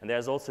 And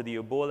there's also the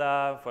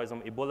Ebola, for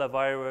example, Ebola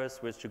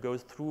virus, which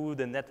goes through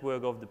the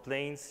network of the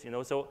planes, you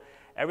know. So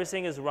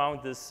everything is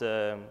around this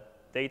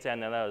data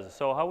analysis.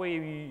 So how are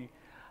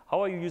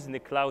you using the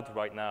cloud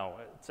right now?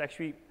 It's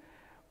actually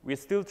we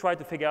still try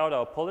to figure out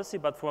our policy,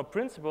 but from a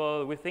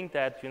principle, we think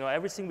that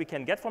everything we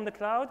can get from the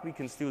cloud, we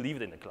can still leave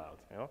it in the cloud.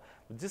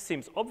 This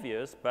seems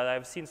obvious, but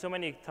I've seen so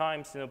many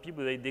times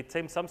people, they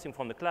take something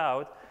from the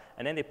cloud,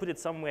 and then they put it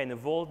somewhere in a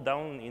vault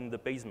down in the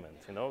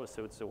basement.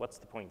 So what's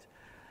the point?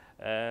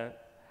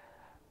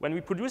 When we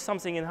produce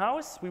something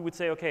in-house, we would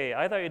say, OK,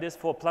 either it is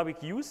for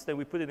public use, then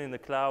we put it in the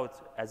cloud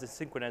as a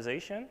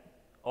synchronization,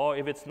 or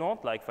if it's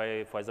not, like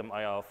for example,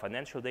 our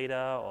financial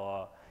data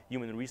or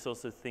human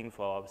resources thing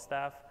for our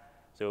staff,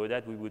 so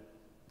that we would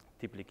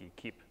typically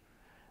keep.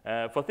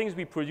 For things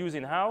we produce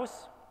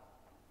in-house,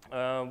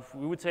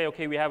 we would say,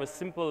 OK, we have a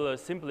simple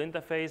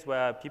interface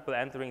where people are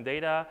entering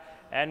data,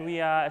 and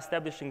we are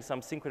establishing some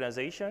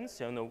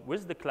synchronizations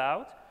with the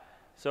cloud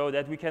so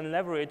that we can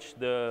leverage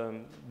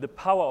the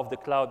power of the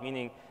cloud,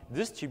 meaning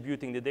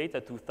distributing the data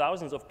to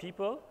thousands of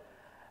people,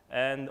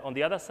 and on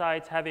the other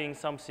side, having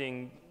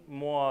something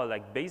more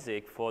like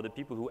basic for the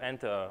people who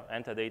enter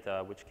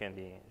data, which can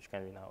be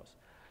in-house.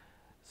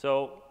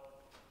 So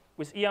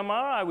with EMR,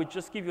 I would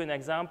just give you an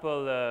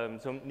example.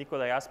 So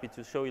Nikolai asked me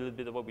to show you a little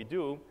bit of what we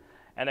do.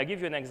 And I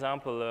give you an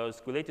example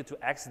it's related to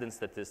accident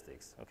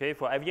statistics. Okay?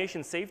 For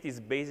aviation safety, it's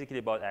basically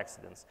about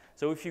accidents.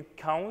 So if you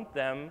count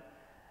them,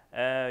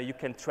 you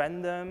can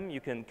trend them, you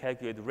can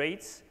calculate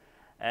rates.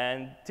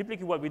 And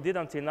typically what we did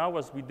until now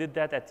was we did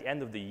that at the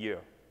end of the year.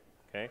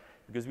 Okay?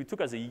 Because we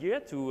took us a year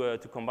to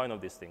combine all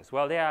these things.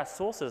 Well, there are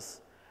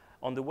sources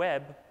on the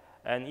web,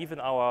 and even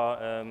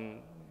our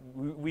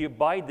we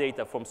buy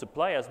data from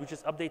suppliers, which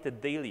is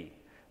updated daily.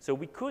 So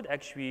we could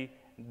actually,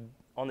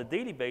 on a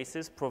daily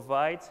basis,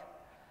 provide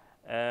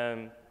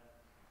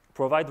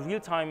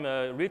real-time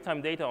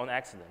data on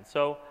accidents.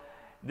 So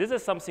this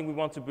is something we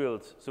want to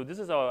build. So this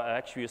is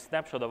actually a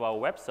snapshot of our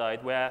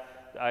website where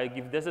I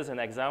give this as an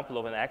example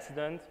of an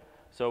accident.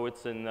 So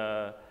it's in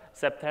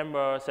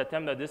September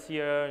this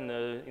year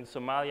in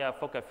Somalia,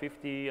 Fokker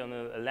 50 on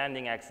a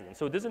landing accident.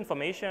 So this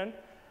information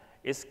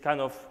is kind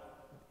of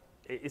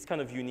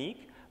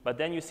unique. But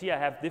then you see I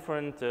have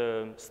different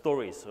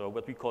stories, or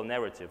what we call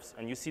narratives.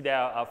 And you see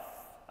I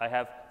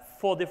have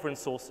 4 different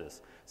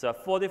sources. So I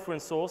have 4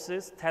 different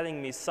sources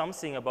telling me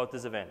something about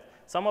this event.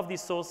 Some of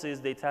these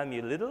sources, they tell me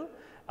a little.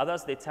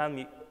 Others, they tell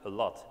me a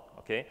lot.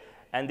 Okay?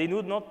 And they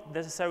do not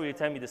necessarily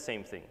tell me the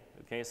same thing.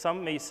 Okay?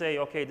 Some may say,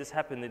 OK, this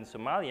happened in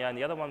Somalia. And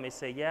the other one may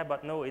say, yeah,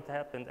 but no, it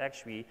happened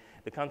actually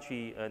the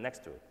country next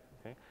to it.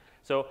 Okay?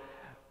 So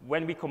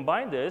when we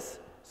combine this,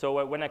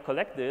 so when I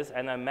collect this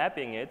and I'm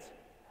mapping it,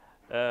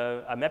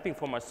 I'm mapping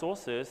for my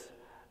sources.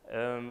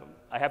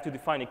 I have to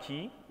define a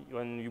key.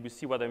 When you will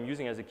see what I'm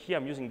using as a key,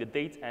 I'm using the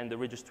date and the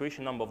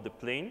registration number of the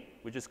plane,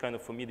 which is kind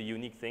of, for me, the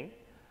unique thing.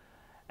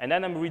 And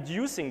then I'm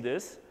reducing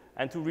this.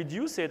 And to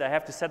reduce it, I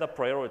have to set up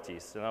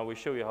priorities. And I will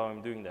show you how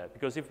I'm doing that.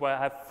 Because if I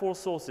have 4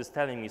 sources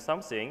telling me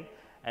something,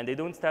 and they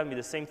don't tell me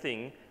the same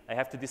thing, I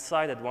have to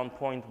decide at one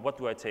point, what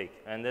do I take?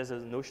 And there's a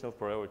notion of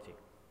priority.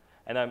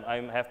 And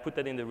I have put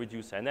that in the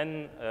reducer. And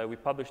then we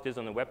publish this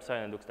on the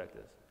website, and it looks like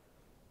this.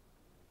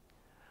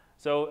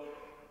 So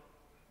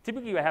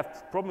typically, I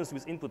have problems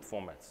with input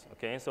formats.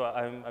 Okay? So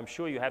I'm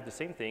sure you have the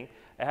same thing.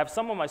 I have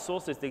some of my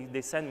sources,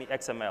 they send me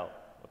XML.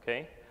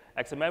 Okay?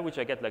 XML, which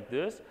I get like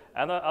this.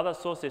 Other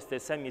sources, they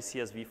send me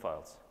CSV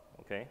files.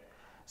 Okay?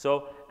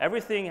 So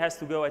everything has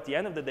to go, at the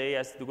end of the day,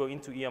 has to go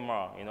into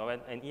EMR.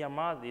 And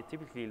EMR, they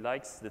typically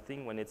likes the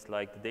thing when it's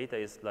like the data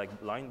is like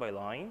line by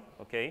line.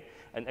 Okay?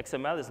 And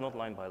XML is not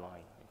line by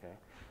line. Okay?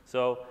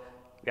 So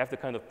we have to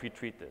kind of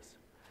pre-treat this.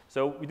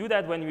 So we do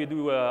that when we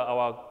do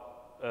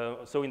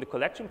so in the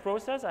collection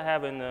process, I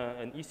have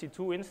an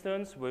EC2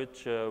 instance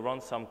which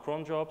runs some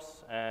cron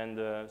jobs. And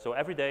so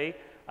every day,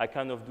 I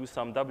kind of do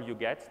some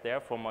wget there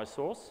from my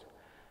source.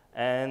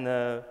 And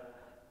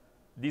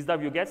these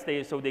wgets,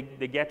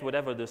 they get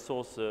whatever the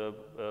source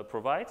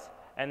provides.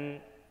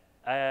 And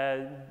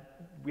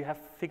we have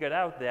figured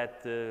out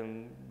that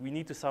we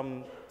need to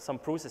some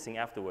processing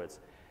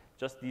afterwards.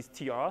 Just these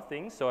TR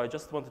things. So I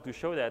just wanted to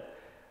show that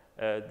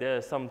there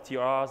are some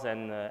TRs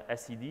and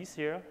SCDs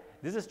here.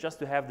 This is just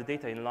to have the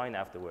data in line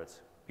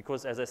afterwards.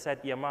 Because as I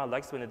said, EMR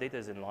likes when the data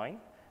is in line.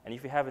 And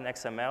if you have an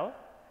XML,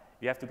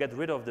 you have to get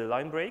rid of the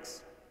line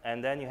breaks.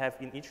 And then you have,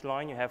 in each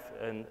line, you have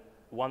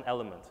one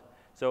element.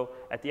 So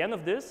at the end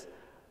of this,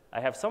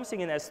 I have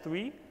something in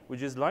S3,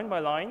 which is line by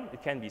line.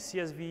 It can be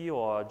CSV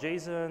or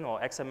JSON or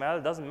XML.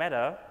 It doesn't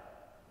matter,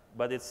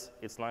 but it's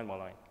line by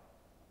line.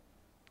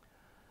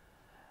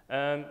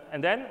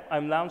 And then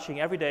I'm launching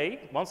every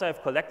day. Once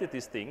I've collected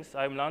these things,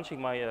 I'm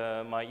launching my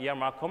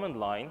EMR command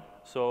line.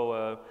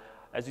 So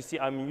as you see,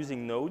 I'm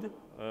using Node.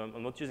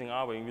 I'm not using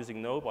R, I'm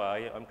using Node, but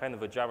I'm kind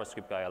of a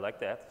JavaScript guy. I like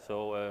that.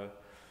 So,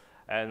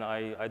 and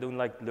I don't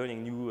like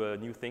learning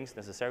new things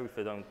necessarily if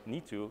I don't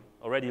need to.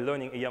 Already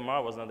learning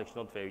EMR was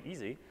not very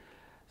easy.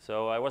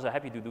 So I was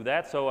happy to do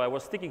that. So I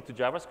was sticking to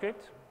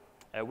JavaScript.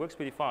 It works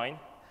pretty fine.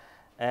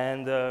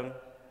 And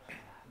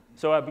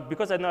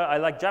because I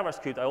like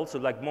JavaScript, I also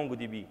like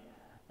MongoDB.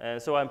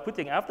 So I'm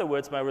putting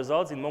afterwards my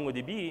results in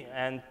MongoDB.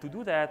 And to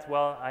do that,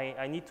 well,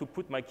 I need to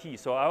put my key.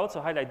 So I also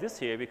highlight this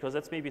here because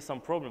that's maybe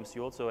some problems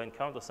you also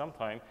encounter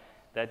sometime.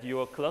 that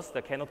your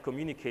cluster cannot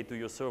communicate to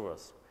your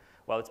servers.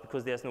 Well, it's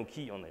because there's no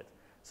key on it.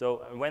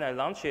 So when I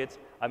launch it,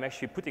 I'm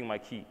actually putting my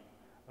key,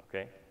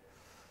 okay?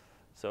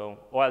 So,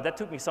 well, that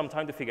took me some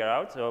time to figure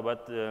out,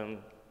 but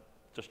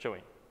just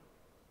showing.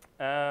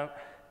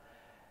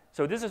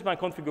 So this is my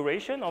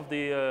configuration of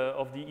the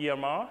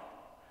EMR.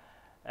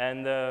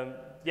 And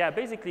yeah,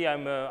 basically,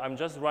 I'm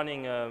just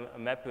running a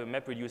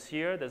MapReduce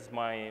here. That's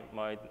my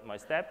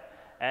step.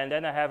 And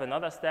then I have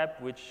another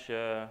step, which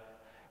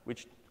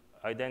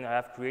I then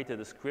have created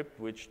a script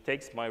which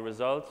takes my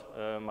result,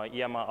 my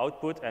EMR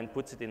output, and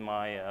puts it in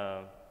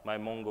my, my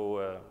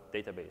Mongo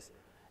database.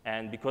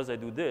 And because I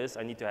do this,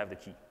 I need to have the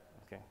key.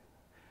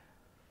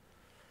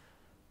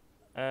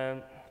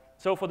 Okay.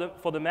 So for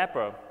the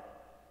mapper,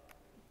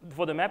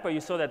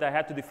 you saw that I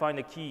had to define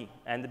a key,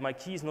 and my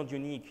key is not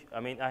unique. I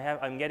mean,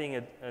 I'm getting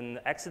an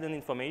accident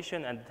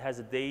information, and it has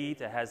a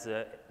date, it has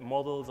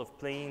models of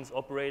planes,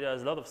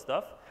 operators, a lot of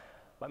stuff.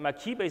 But my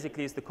key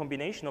basically is the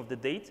combination of the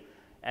date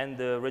and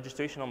the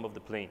registration number of the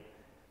plane.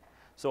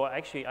 So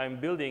actually, I'm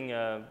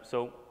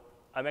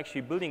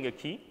actually building a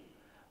key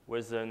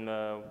with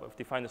I've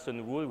defined a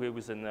certain rule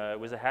with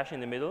a hash in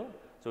the middle.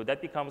 So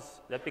that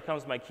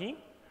becomes my key.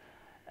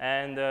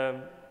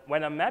 And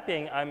when I'm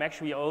mapping, I'm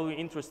actually only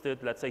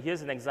interested, let's say,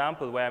 here's an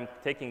example where I'm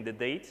taking the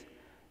date,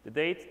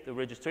 the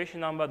registration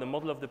number, the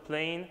model of the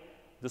plane,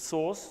 the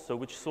source, so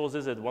which source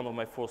is it, one of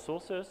my 4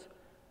 sources,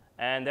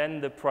 and then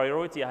the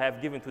priority I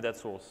have given to that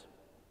source.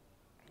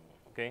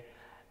 Okay,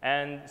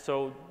 and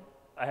so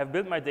I have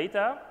built my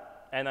data,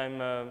 and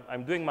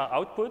I'm doing my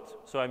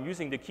output, so I'm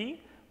using the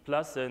key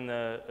plus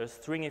a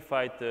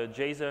stringified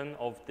JSON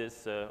of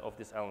this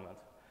element.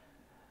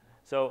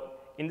 So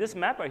in this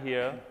mapper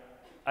here,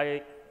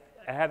 I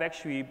have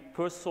actually,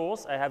 per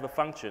source, I have a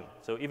function.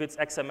 So if it's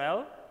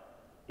XML,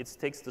 it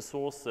takes the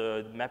source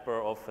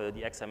mapper of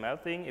the XML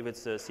thing. If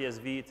it's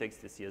CSV, it takes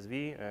the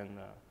CSV. And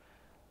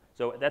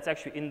so that's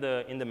actually in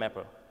the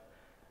mapper.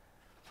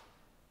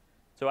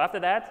 So after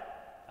that,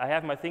 I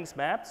have my things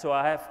mapped. So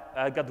I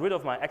got rid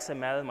of my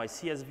XML, my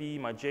CSV,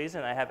 my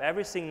JSON. I have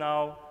everything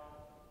now,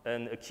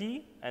 and a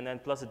key, and then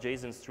plus a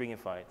JSON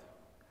stringified.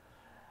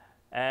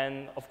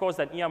 And of course,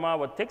 that EMR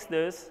would takes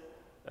this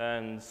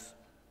and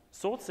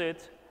sorts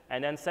it,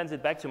 and then sends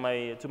it back to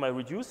my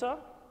reducer.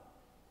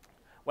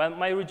 Well,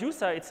 my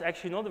reducer, it's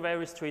actually not a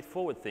very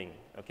straightforward thing,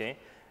 okay?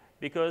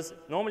 Because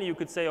normally you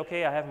could say,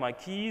 okay, I have my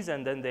keys,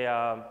 and then they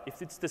are,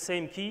 if it's the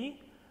same key,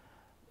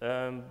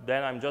 then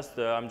I'm just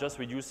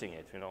reducing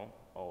it, you know?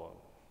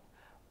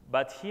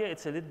 But here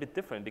it's a little bit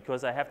different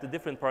because I have the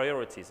different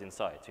priorities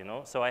inside, you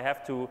know? So I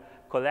have to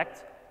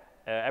collect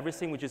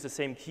everything which is the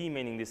same key,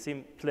 meaning the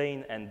same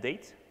plane and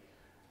date.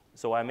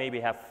 So I maybe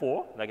have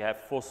 4, like I have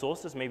 4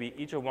 sources, maybe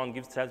each of one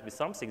tells me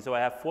something, so I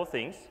have 4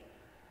 things.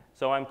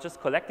 So I'm just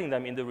collecting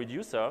them in the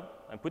reducer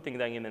and putting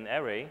them in an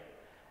array.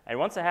 And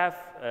once I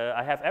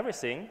have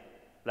everything,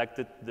 like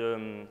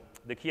the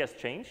key has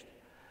changed,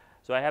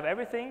 so I have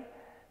everything,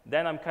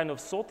 then I'm kind of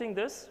sorting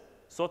this.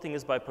 Sorting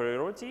is by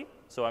priority,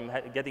 so I'm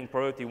getting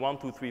priority 1,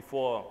 2, 3,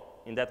 4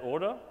 in that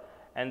order,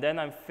 and then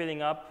I'm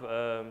filling up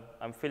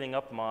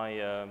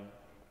my,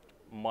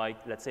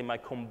 let's say, my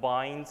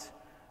combined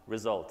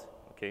result.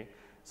 Okay,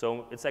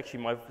 so it's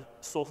actually my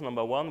source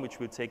number 1, which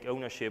will take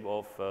ownership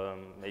of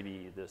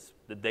maybe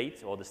the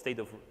date or the state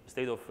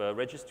of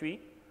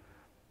registry.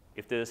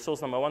 If the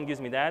source number 1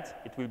 gives me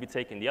that, it will be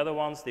taken. The other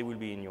ones, they will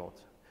be ignored.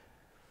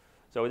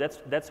 So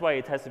that's why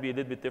it has to be a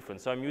little bit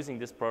different. So I'm using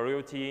this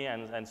priority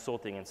and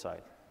sorting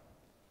inside.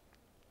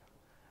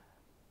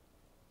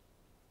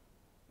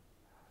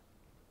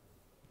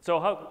 So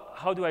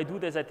how do I do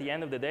this at the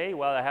end of the day?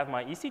 Well, I have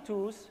my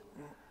EC2s,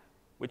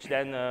 which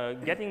then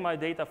getting my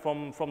data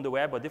from the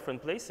web or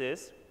different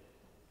places.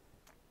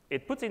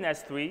 It puts in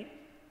S3.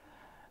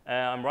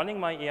 I'm running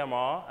my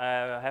EMR.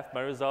 I have my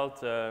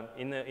result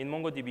in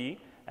MongoDB,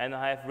 and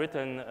I have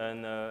written,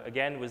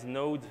 again with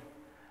Node,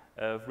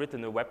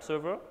 written a web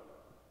server.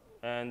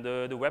 And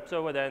the web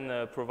server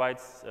then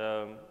provides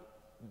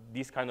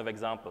these kind of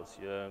examples.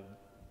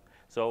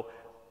 So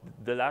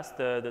the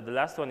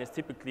last one is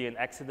typically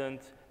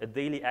a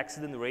daily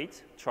accident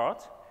rate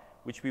chart,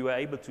 which we were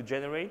able to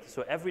generate.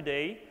 So every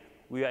day,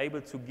 we were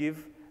able to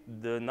give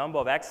the number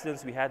of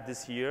accidents we had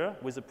this year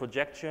with a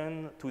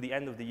projection to the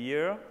end of the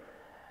year.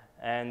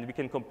 And we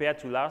can compare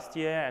to last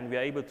year, and we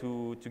are able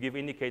to give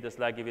indicators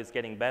like if it's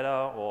getting better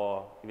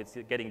or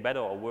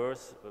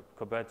worse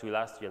compared to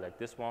last year, like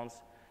this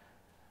ones.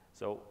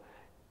 So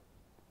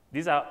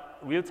these are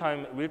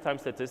real-time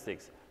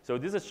statistics. So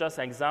this is just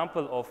an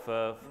example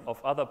of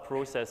other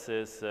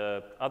processes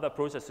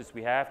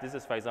we have. This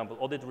is, for example,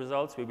 audit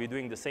results. We'll be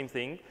doing the same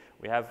thing.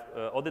 We have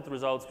audit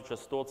results which are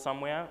stored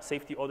somewhere,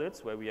 safety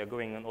audits, where we are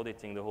going and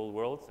auditing the whole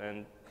world.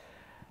 And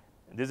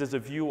this is a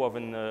view of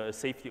a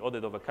safety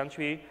audit of a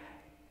country.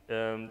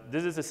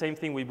 This is the same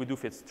thing we would do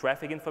with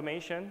traffic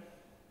information.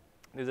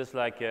 This is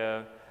like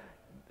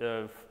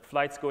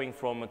flights going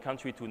from a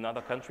country to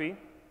another country.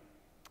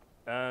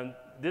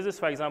 This is,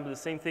 for example, the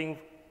same thing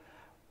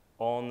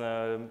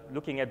on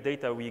looking at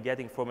data we're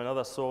getting from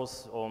another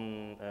source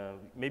on,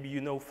 maybe you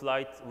know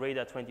flight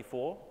radar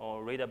 24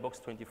 or radar box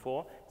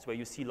 24. It's where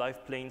you see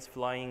live planes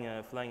flying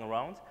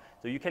around.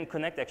 So you can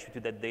connect actually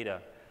to that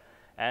data.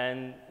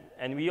 And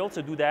we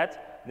also do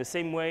that in the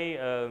same way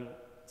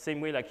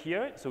like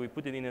here. So we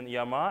put it in an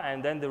EMR,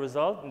 and then the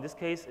result in this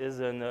case is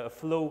a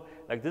flow.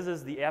 Like this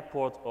is the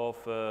airport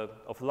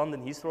of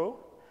London Heathrow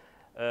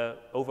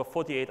over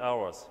 48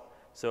 hours.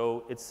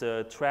 So it's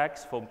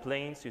tracks from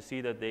planes. You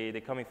see that they're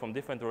coming from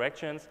different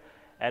directions.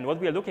 And what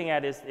we are looking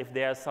at is if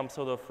there are some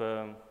sort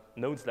of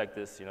nodes like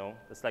this, you know,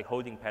 it's like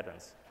holding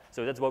patterns.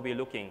 So that's what we're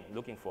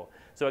looking for.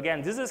 So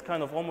again, this is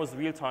kind of almost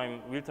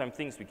real-time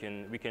things we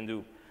can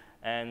do.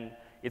 And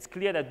it's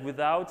clear that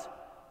without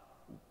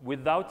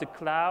the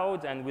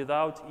cloud and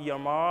without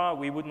EMR,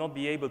 we would not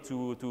be able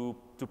to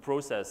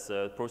process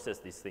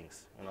these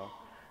things, you know.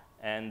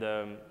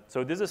 And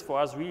so this is for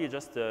us really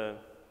just the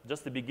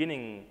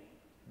beginning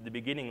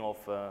of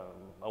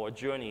our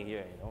journey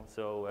here, you know.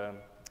 So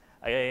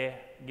I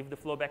give the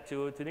floor back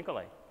to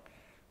Nikolai.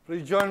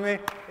 Please join me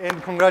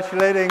in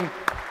congratulating.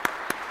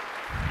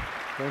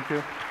 Thank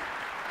you,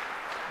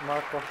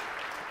 Marco.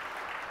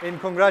 In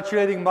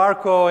congratulating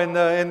Marco in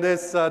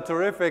this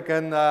terrific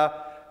and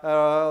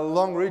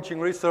long-reaching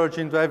research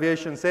into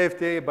aviation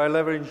safety by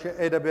leveraging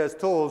AWS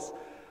tools.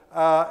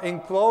 In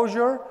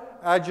closure,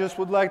 I just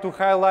would like to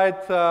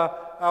highlight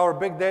our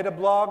big data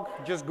blog.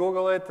 Just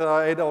Google it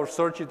or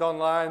search it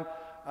online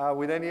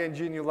with any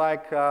engine you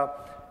like.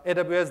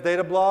 AWS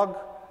data blog,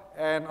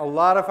 and a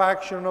lot of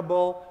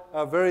actionable,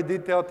 very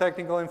detailed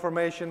technical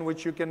information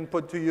which you can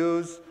put to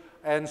use,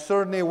 and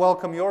certainly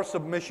welcome your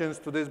submissions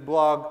to this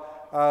blog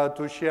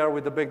to share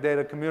with the big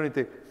data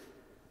community.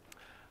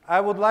 I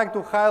would like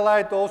to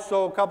highlight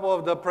also a couple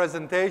of the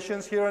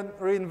presentations here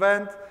at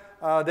re:Invent.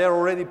 They're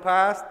already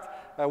passed.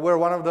 We're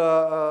one of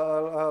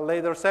the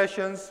later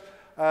sessions.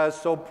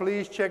 So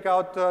please check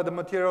out the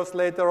materials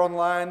later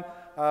online,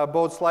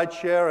 both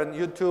SlideShare and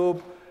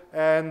YouTube.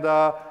 And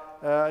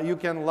you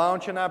can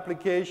launch an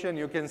application.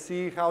 You can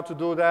see how to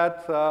do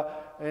that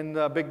in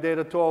Big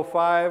Data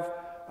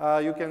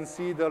 205. You can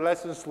see the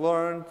lessons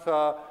learned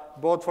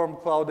both from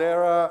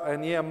Cloudera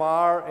and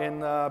EMR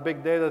in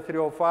Big Data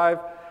 305.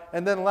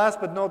 And then last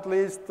but not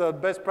least,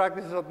 best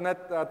practices at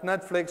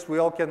Netflix, we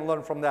all can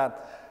learn from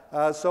that.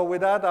 So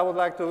with that, I would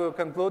like to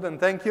conclude and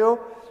thank you.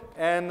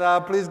 And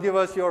please give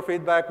us your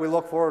feedback. We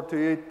look forward to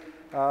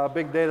it.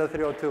 Big Data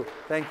 302.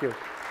 Thank you.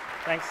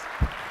 Thanks.